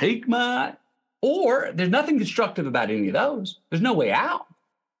try and take or there's nothing constructive about any of those. There's no way out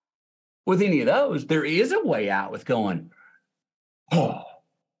with any of those. There is a way out with going, oh,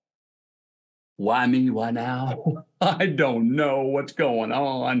 why me? Why now? I don't know what's going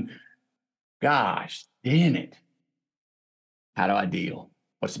on. Gosh, damn it. How do I deal?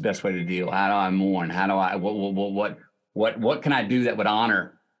 What's the best way to deal? How do I mourn? How do I, what can I do that would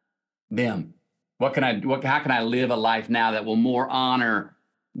honor them? How can I live a life now that will more honor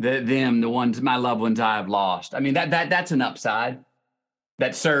them, the ones, my loved ones I have lost? I mean, that's an upside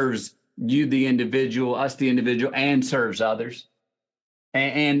that serves you, the individual, us, the individual, and serves others,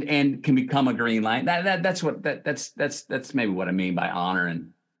 and can become a green light. That's maybe what I mean by honor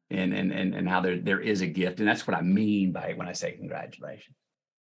and how there is a gift, and that's what I mean by when I say congratulations.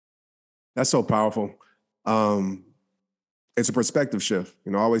 That's so powerful. It's a perspective shift.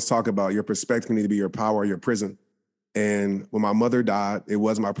 I always talk about your perspective need to be your power or your prison. And when my mother died, it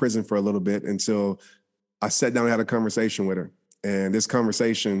was my prison for a little bit until I sat down and had a conversation with her. And this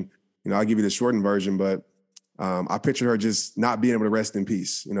conversation, I'll give you the shortened version, but I pictured her just not being able to rest in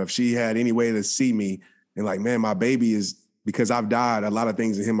peace. If she had any way to see me and like, man, my baby is, because I've died, a lot of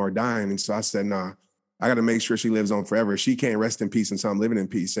things in him are dying. And so I said, nah, I got to make sure she lives on forever. She can't rest in peace until I'm living in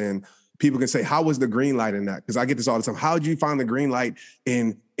peace. And people can say, how was the green light in that? Because I get this all the time. How did you find the green light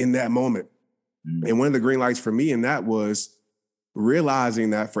in that moment? Mm-hmm. And one of the green lights for me in that was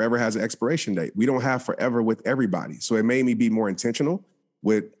realizing that forever has an expiration date. We don't have forever with everybody. So it made me be more intentional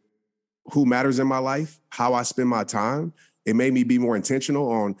with who matters in my life, how I spend my time. It made me be more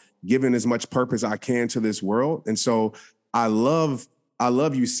intentional on giving as much purpose I can to this world. And so I love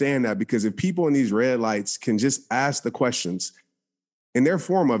you saying that, because if people in these red lights can just ask the questions in their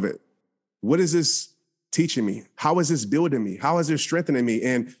form of it, what is this teaching me? How is this building me? How is this strengthening me?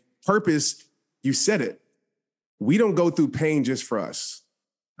 And purpose, you said it. We don't go through pain just for us.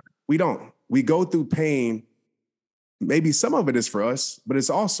 We don't. We go through pain. Maybe some of it is for us, but it's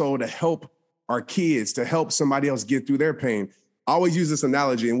also to help our kids, to help somebody else get through their pain. I always use this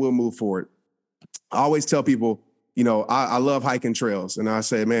analogy and we'll move forward. I always tell people, I love hiking trails. And I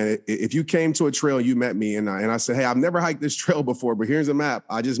say, man, if you came to a trail, you met me, and I said, hey, I've never hiked this trail before, but here's a map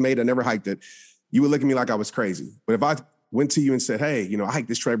I just made. I never hiked it. You would look at me like I was crazy. But if I went to you and said, hey, I hike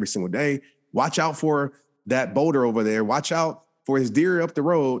this trail every single day. Watch out for that boulder over there. Watch out for his deer up the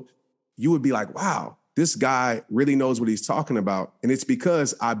road. You would be like, wow, this guy really knows what he's talking about. And it's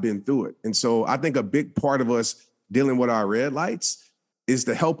because I've been through it. And so I think a big part of us dealing with our red lights is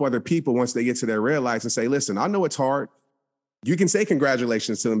to help other people once they get to their red lights and say, listen, I know it's hard. You can say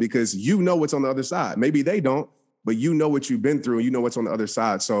congratulations to them because you know what's on the other side. Maybe they don't, but you know what you've been through and you know what's on the other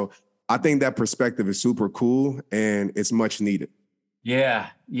side. So I think that perspective is super cool and it's much needed. Yeah.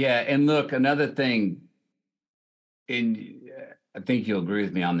 Yeah. And look, another thing, and I think you'll agree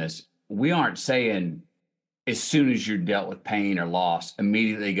with me on this. We aren't saying as soon as you're dealt with pain or loss,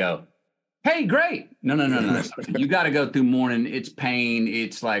 immediately go, hey, great. No. You got to go through mourning. It's pain.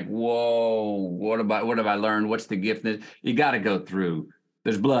 It's like, whoa, what have I learned? What's the gift? You got to go through.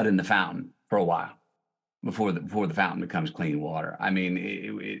 There's blood in the fountain for a while before the fountain becomes clean water. I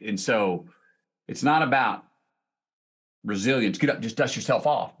mean, and so it's not about resilience. Get up, just dust yourself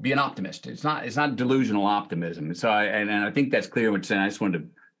off. Be an optimist. It's not delusional optimism. And so I think that's clear what you're saying. I just wanted to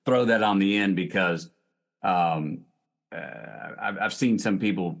throw that on the end because I've seen some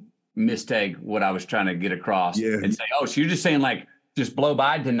people mistake what I was trying to get across and say, oh, so you're just saying like, just blow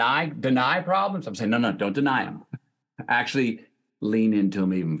by, deny problems. I'm saying, no, don't deny them. Actually lean into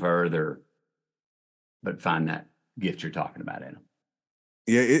them even further, but find that gift you're talking about in them.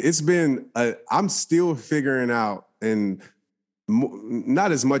 Yeah, it's been, I'm still figuring out, and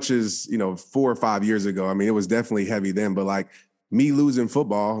not as much as, 4 or 5 years ago. I mean, it was definitely heavy then, but like me losing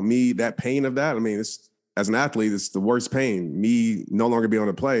football, that pain of that, I mean, as an athlete, it's the worst pain. Me no longer being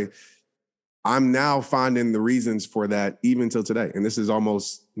able to play. I'm now finding the reasons for that even till today. And this is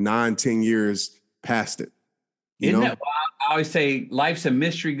almost 9-10 years past it. Isn't it? I always say life's a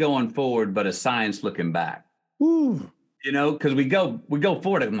mystery going forward, but a science looking back. Ooh. Because we go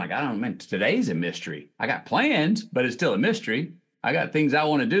forward. I'm like, I don't mean today's a mystery. I got plans, but it's still a mystery. I got things I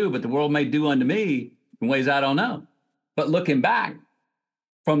want to do, but the world may do unto me in ways I don't know. But looking back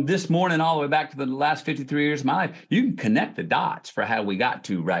from this morning all the way back to the last 53 years of my life, you can connect the dots for how we got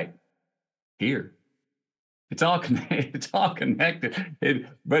to right here. It's all connected.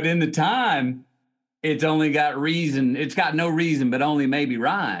 But in the time, it's only got reason. It's got no reason, but only maybe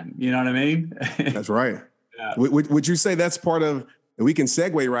rhyme. You know what I mean? That's right. Yeah. Would you say that's part of, and we can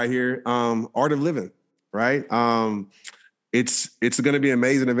segue right here, Art of Living, right? It's going to be an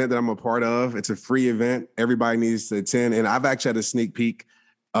amazing event that I'm a part of. It's a free event. Everybody needs to attend. And I've actually had a sneak peek,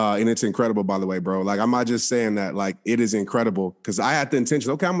 and it's incredible, by the way, bro. Like, I'm not just saying that, like, it is incredible, because I had the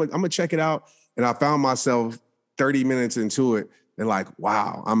intention, okay, I'm gonna check it out. And I found myself 30 minutes into it and like,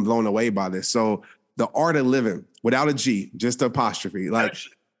 wow, I'm blown away by this. So the Art of Living, without a G, just apostrophe, like,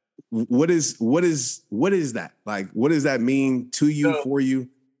 what is that? Like, what does that mean to you, for you?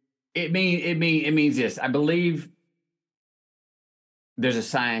 It means this. I believe there's a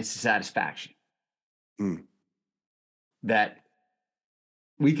science to satisfaction that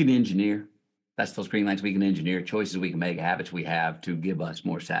we can engineer. That's those green lights we can engineer, choices we can make, habits we have to give us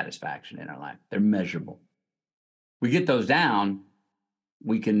more satisfaction in our life. They're measurable. We get those down,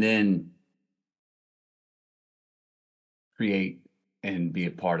 we can then create and be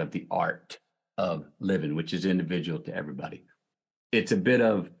a part of the art of living, which is individual to everybody. It's a bit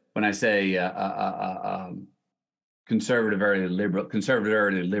of, when I say conservative, early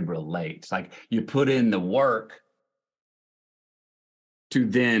liberal, late. It's like you put in the work to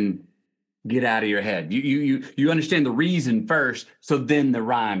then get out of your head. You understand the reason first, so then the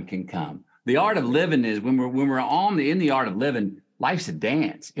rhyme can come. The art of living is when we're in the art of living, life's a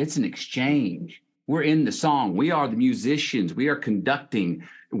dance. It's an exchange. We're in the song. We are the musicians. We are conducting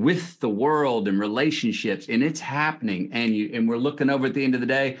with the world and relationships, and it's happening. And we're looking over at the end of the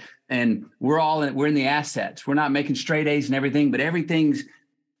day, and we're in the assets. We're not making straight A's and everything, but everything's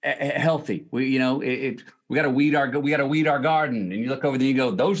healthy. We got to weed our garden. And you look over there and you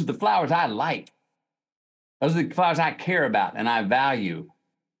go, those are the flowers I like. Those are the flowers I care about and I value.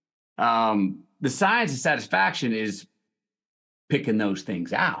 The science of satisfaction is picking those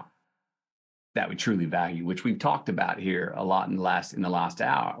things out that we truly value, which we've talked about here a lot in the last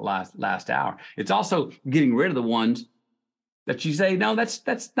hour. It's also getting rid of the ones that you say, no,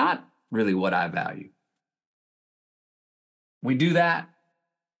 that's not really what I value. We do that.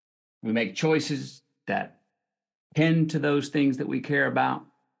 We make choices that tend to those things that we care about.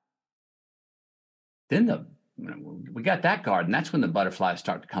 Then we got that garden. That's when the butterflies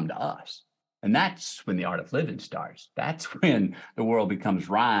start to come to us. And that's when the art of living starts. That's when the world becomes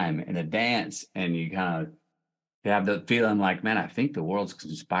rhyme and a dance, and you kind of have the feeling like, man, I think the world's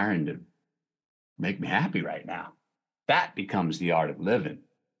conspiring to make me happy right now. That becomes the art of living.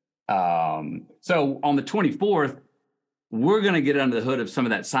 So on the 24th, we're going to get under the hood of some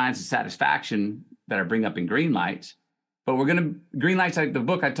of that science of satisfaction that I bring up in Green Lights. But Green Lights, like the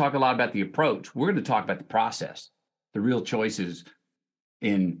book, I talk a lot about the approach. We're going to talk about the process, the real choices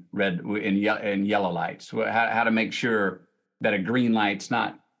in red and yellow lights, how to make sure that a green light's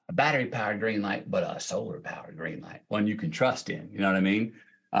not a battery powered green light, but a solar powered green light, one you can trust in. You know what I mean?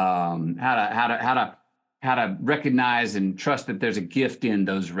 How to recognize and trust that there's a gift in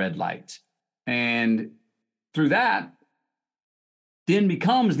those red lights, and through that, then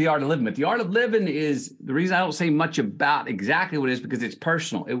becomes the art of living. But the art of living is the reason I don't say much about exactly what it is, because it's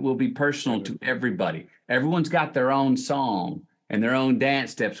personal. It will be personal to everybody. Everyone's got their own song and their own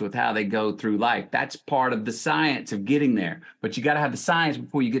dance steps with how they go through life. That's part of the science of getting there. But you got to have the science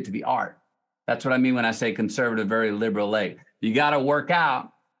before you get to the art. That's what I mean when I say conservative, very liberal, late. You got to work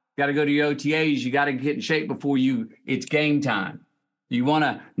out. You got to go to your OTAs. You got to get in shape before it's game time. You want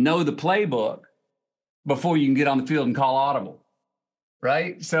to know the playbook before you can get on the field and call audible,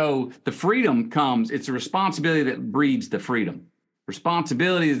 right? So the freedom comes. It's a responsibility that breeds the freedom.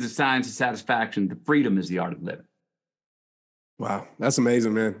 Responsibility is the science of satisfaction. The freedom is the art of living. Wow, that's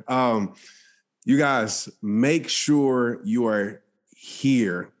amazing, man. You guys, make sure you are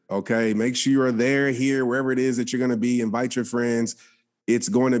here Okay. Make sure you are there, here, wherever it is that you're going to be. Invite your friends. It's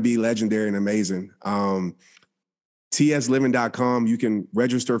going to be legendary and amazing. TSLivin.com. You can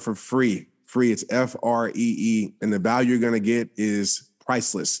register for free. Free. It's FREE. And the value you're going to get is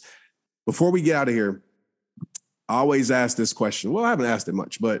priceless. Before we get out of here, I always ask this question. Well, I haven't asked it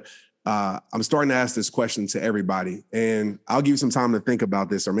much, but I'm starting to ask this question to everybody. And I'll give you some time to think about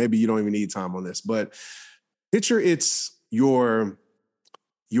this, or maybe you don't even need time on this. But picture it's your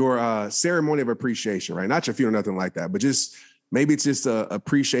ceremony of appreciation, right? Not your funeral, nothing like that, but just maybe it's just a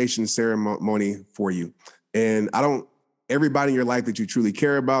appreciation ceremony for you. And everybody in your life that you truly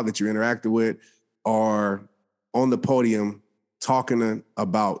care about, that you interacted with, are on the podium talking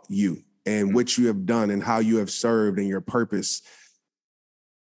about you and what you have done and how you have served and your purpose.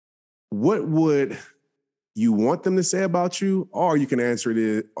 What would you want them to say about you? Or you can answer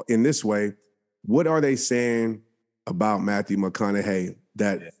it in this way. What are they saying about Matthew McConaughey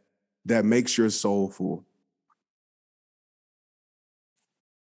that makes your soul full?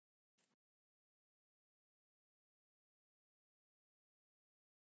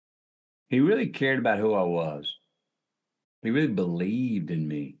 He really cared about who I was. He really believed in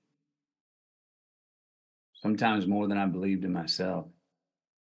me. Sometimes more than I believed in myself.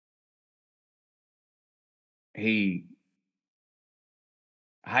 He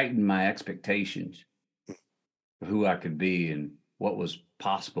heightened my expectations of who I could be and what was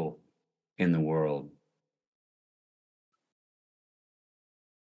possible in the world.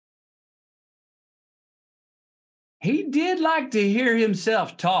 He did like to hear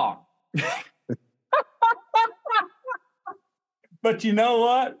himself talk. But you know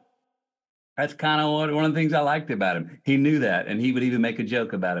what? That's kind of one of the things I liked about him. He knew that, and he would even make a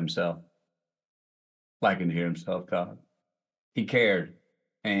joke about himself, liking to hear himself talk. He cared,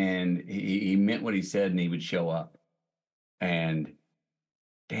 and he meant what he said, and he would show up. And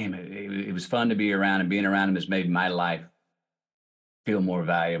damn it was fun to be around, and being around him has made my life feel more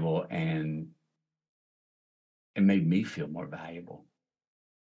valuable, and it made me feel more valuable.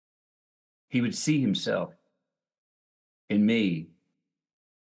 He would see himself in me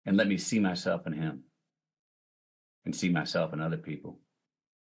and let me see myself in him and see myself in other people.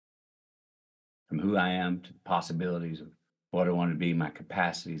 From who I am to the possibilities of what I want to be, my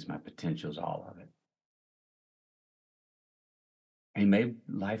capacities, my potentials, all of it. And he made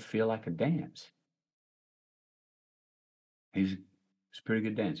life feel like a dance. He's a pretty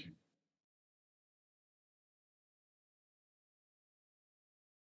good dancer.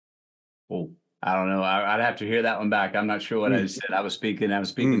 Oh, I don't know. I'd have to hear that one back. I'm not sure what I said. I was speaking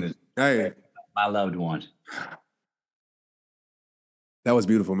to my loved ones. That was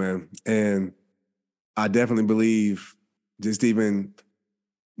beautiful, man. And I definitely believe just even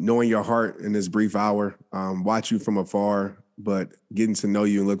knowing your heart in this brief hour, watch you from afar, but getting to know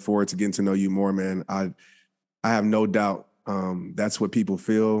you and look forward to getting to know you more, man. I have no doubt that's what people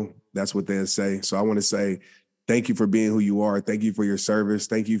feel. That's what they'll say. So I want to say thank you for being who you are. Thank you for your service.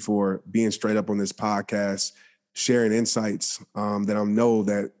 Thank you for being straight up on this podcast, sharing insights that I know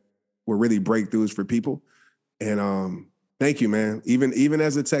that were really breakthroughs for people. And thank you, man. Even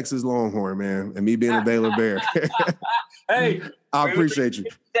as a Texas Longhorn, man, and me being a Baylor Bear. Hey, I appreciate you.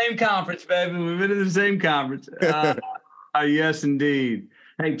 Same conference, baby. We've been in the same conference. Yes, indeed.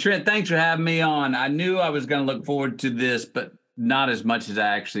 Hey, Trent, thanks for having me on. I knew I was going to look forward to this, but not as much as I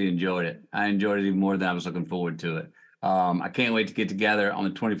actually enjoyed it. I enjoyed it even more than I was looking forward to it. I can't wait to get together on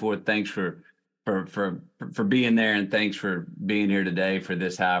the 24th. Thanks for being there, and thanks for being here today for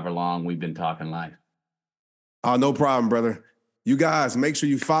this however long we've been talking life. No problem, brother. You guys, make sure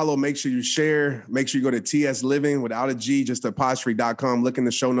you follow, make sure you share, make sure you go to TS Livin without a G, just apostrophe.com. Look in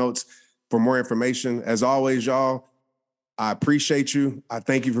the show notes for more information. As always, y'all, I appreciate you. I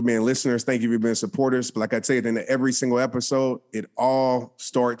thank you for being listeners. Thank you for being supporters. But like I tell you, at the end of every single episode, it all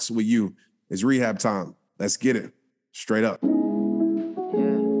starts with you. It's rehab time. Let's get it. Straight up. Yeah. You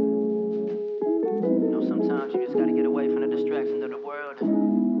know, sometimes you just got to get away from the distractions of the world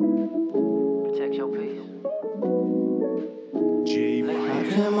and protect your peace. I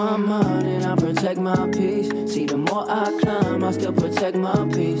clear my mind and I protect my peace. See, the more I climb, I still protect my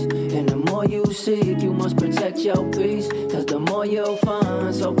peace. And the more you seek, you must protect your peace. Cause the more you'll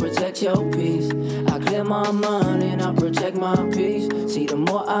find, so protect your peace. I clear my mind and I protect my peace. See, the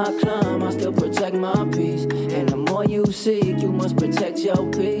more I climb, I still protect my peace. And the more you seek, you must protect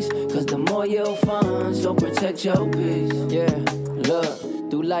your peace. Cause the more you'll find, so protect your peace. Yeah, look.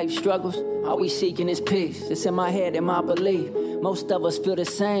 Through through life struggles, all we seeking is peace. It's in my head and my belief. Most of us feel the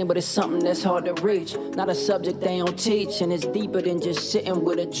same, but it's something that's hard to reach. Not a subject they don't teach, and it's deeper than just sitting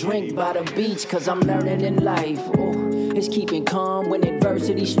with a drink by the beach. Cause I'm learning in life, it's keeping calm when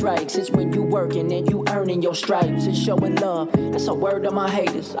adversity strikes. It's when you working and you earning your stripes. It's showing love, that's a word to my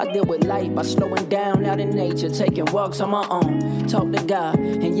haters. I deal with life by slowing down out in nature, taking walks on my own, talk to God,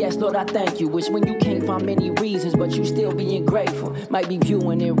 and yes, Lord, I thank you. It's when you can't find many reasons, but you still being grateful. Might be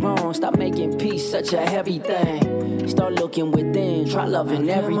viewing it wrong, stop making peace such a heavy thing. Start looking within, try loving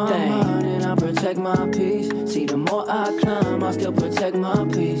everything. My mind and I protect my peace. See, the more I climb, I still protect my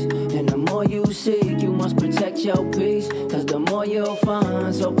peace. And the more you seek, you must protect your peace. Cause the more you'll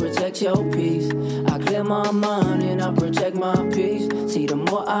find, so protect your peace. I clear my mind and I protect my peace. See, the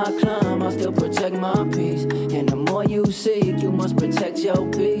more I climb, I still protect my peace. And the more you seek, you must protect your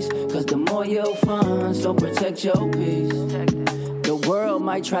peace. Cause the more you'll find, so protect your peace. The world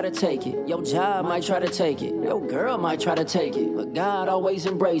might try to take it, your job might try to take it, your girl might try to take it, but God always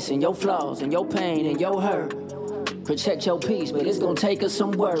embracing your flaws and your pain and your hurt. Protect your peace, but it's gonna take us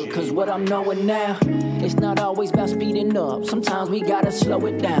some work. Cause what I'm knowing now, it's not always about speeding up. Sometimes we gotta slow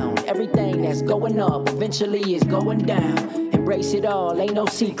it down. Everything that's going up eventually is going down. Embrace it all, ain't no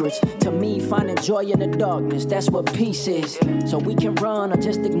secrets. To me, finding joy in the darkness, that's what peace is. So we can run or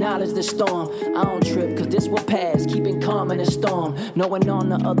just acknowledge the storm. I don't trip, cause this will pass, keeping calm in the storm. Knowing on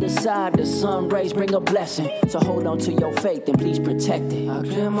the other side, the sun rays bring a blessing. So hold on to your faith and please protect it. I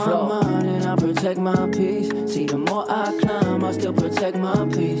clear my mind and I protect my peace. See, the more I climb, I still protect my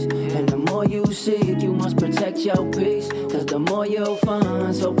peace. And the more you seek, you must protect your peace. Cause the more you'll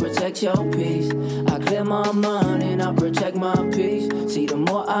find, so protect your peace. I clear my mind and I protect my peace. See, the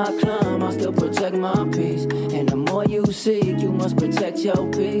more I climb, I still protect my peace. And the more you seek, you must protect your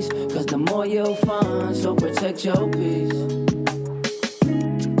peace. Cause the more you'll find, so protect your peace.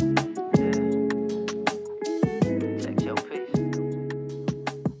 Protect your peace.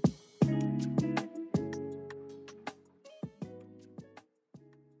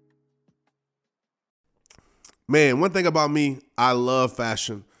 Man, one thing about me, I love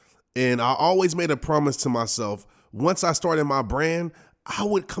fashion. And I always made a promise to myself. Once I started my brand, I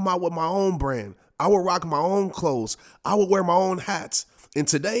would come out with my own brand. I would rock my own clothes. I would wear my own hats. And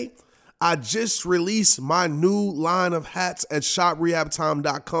today, I just released my new line of hats at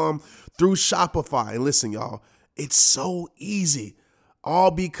shoprehabtime.com through Shopify. And listen, y'all, it's so easy.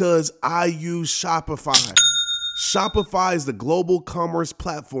 All because I use Shopify. Shopify is the global commerce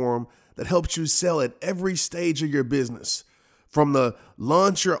platform that helps you sell at every stage of your business. From the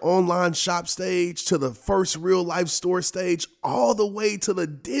launch your online shop stage to the first real life store stage, all the way to the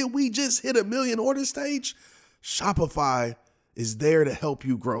did we just hit 1 million order stage? Shopify is there to help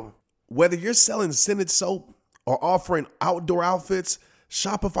you grow. Whether you're selling scented soap or offering outdoor outfits,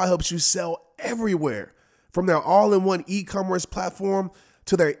 Shopify helps you sell everywhere. From their all-in-one e-commerce platform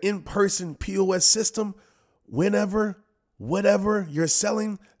to their in-person POS system, whenever, whatever you're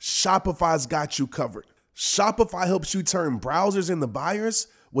selling, Shopify's got you covered. Shopify helps you turn browsers into buyers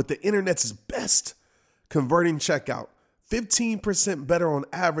with the internet's best converting checkout. 15% better on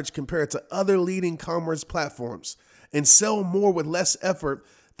average compared to other leading commerce platforms. And sell more with less effort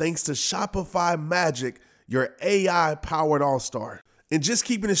thanks to Shopify Magic, your AI-powered all-star. And just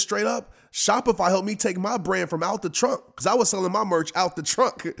keeping it straight up, Shopify helped me take my brand from out the trunk, because I was selling my merch out the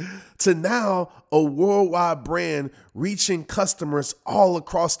trunk, to now a worldwide brand reaching customers all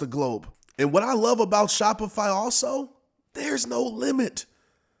across the globe. And what I love about Shopify also, there's no limit.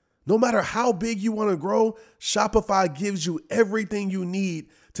 No matter how big you want to grow, Shopify gives you everything you need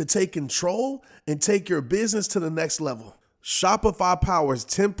to take control and take your business to the next level. Shopify powers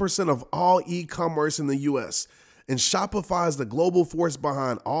 10% of all e-commerce in the US. And Shopify is the global force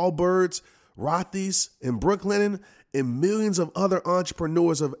behind Allbirds, Rothy's, and Brooklinen, and millions of other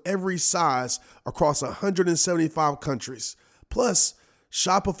entrepreneurs of every size across 175 countries. Plus,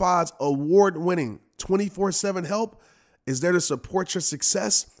 Shopify's award-winning 24/7 help is there to support your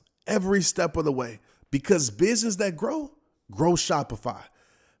success every step of the way. Because business that grow Shopify.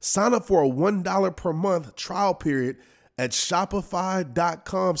 Sign up for a $1 per month trial period at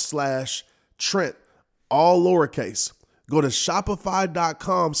shopify.com/Trent, all lowercase. Go to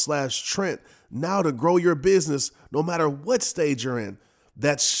shopify.com/Trent now to grow your business no matter what stage you're in.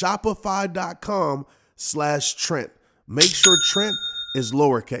 That's shopify.com/Trent. Make sure Trent is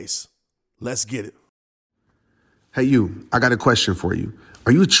lowercase. Let's get it. Hey, you, I got a question for you.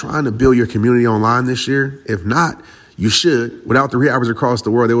 Are you trying to build your community online this year? If not, you should. Without the rehabbers across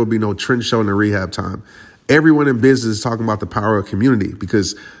the world, there would be no Trent Show in the Rehab Time. Everyone in business is talking about the power of community,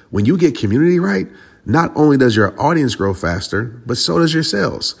 because when you get community right, not only does your audience grow faster, but so does your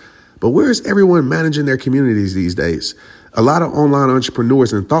sales. But where is everyone managing their communities these days? A lot of online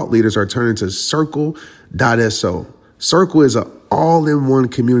entrepreneurs and thought leaders are turning to Circle.so. Circle is an all-in-one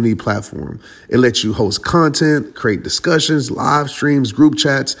community platform. It lets you host content, create discussions, live streams, group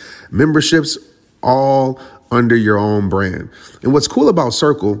chats, memberships, all under your own brand. And what's cool about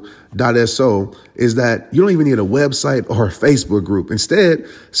Circle.so is that you don't even need a website or a Facebook group. Instead,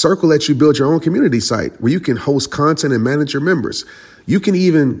 Circle lets you build your own community site where you can host content and manage your members. You can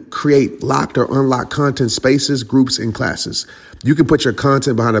even create locked or unlocked content spaces, groups, and classes. You can put your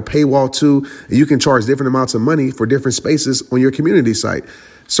content behind a paywall too, and you can charge different amounts of money for different spaces on your community site.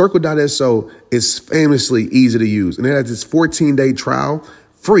 Circle.so is famously easy to use, and it has this 14-day trial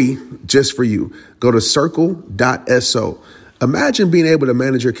free just for you. Go to Circle.so. Imagine being able to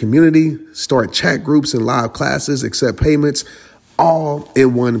manage your community, start chat groups and live classes, accept payments, all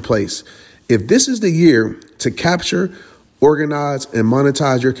in one place. If this is the year to capture, organize, and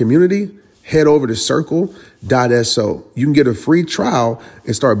monetize your community, head over to Circle.so. You can get a free trial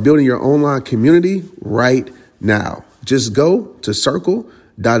and start building your online community right now. Just go to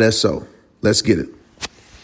Circle.so. Let's get it.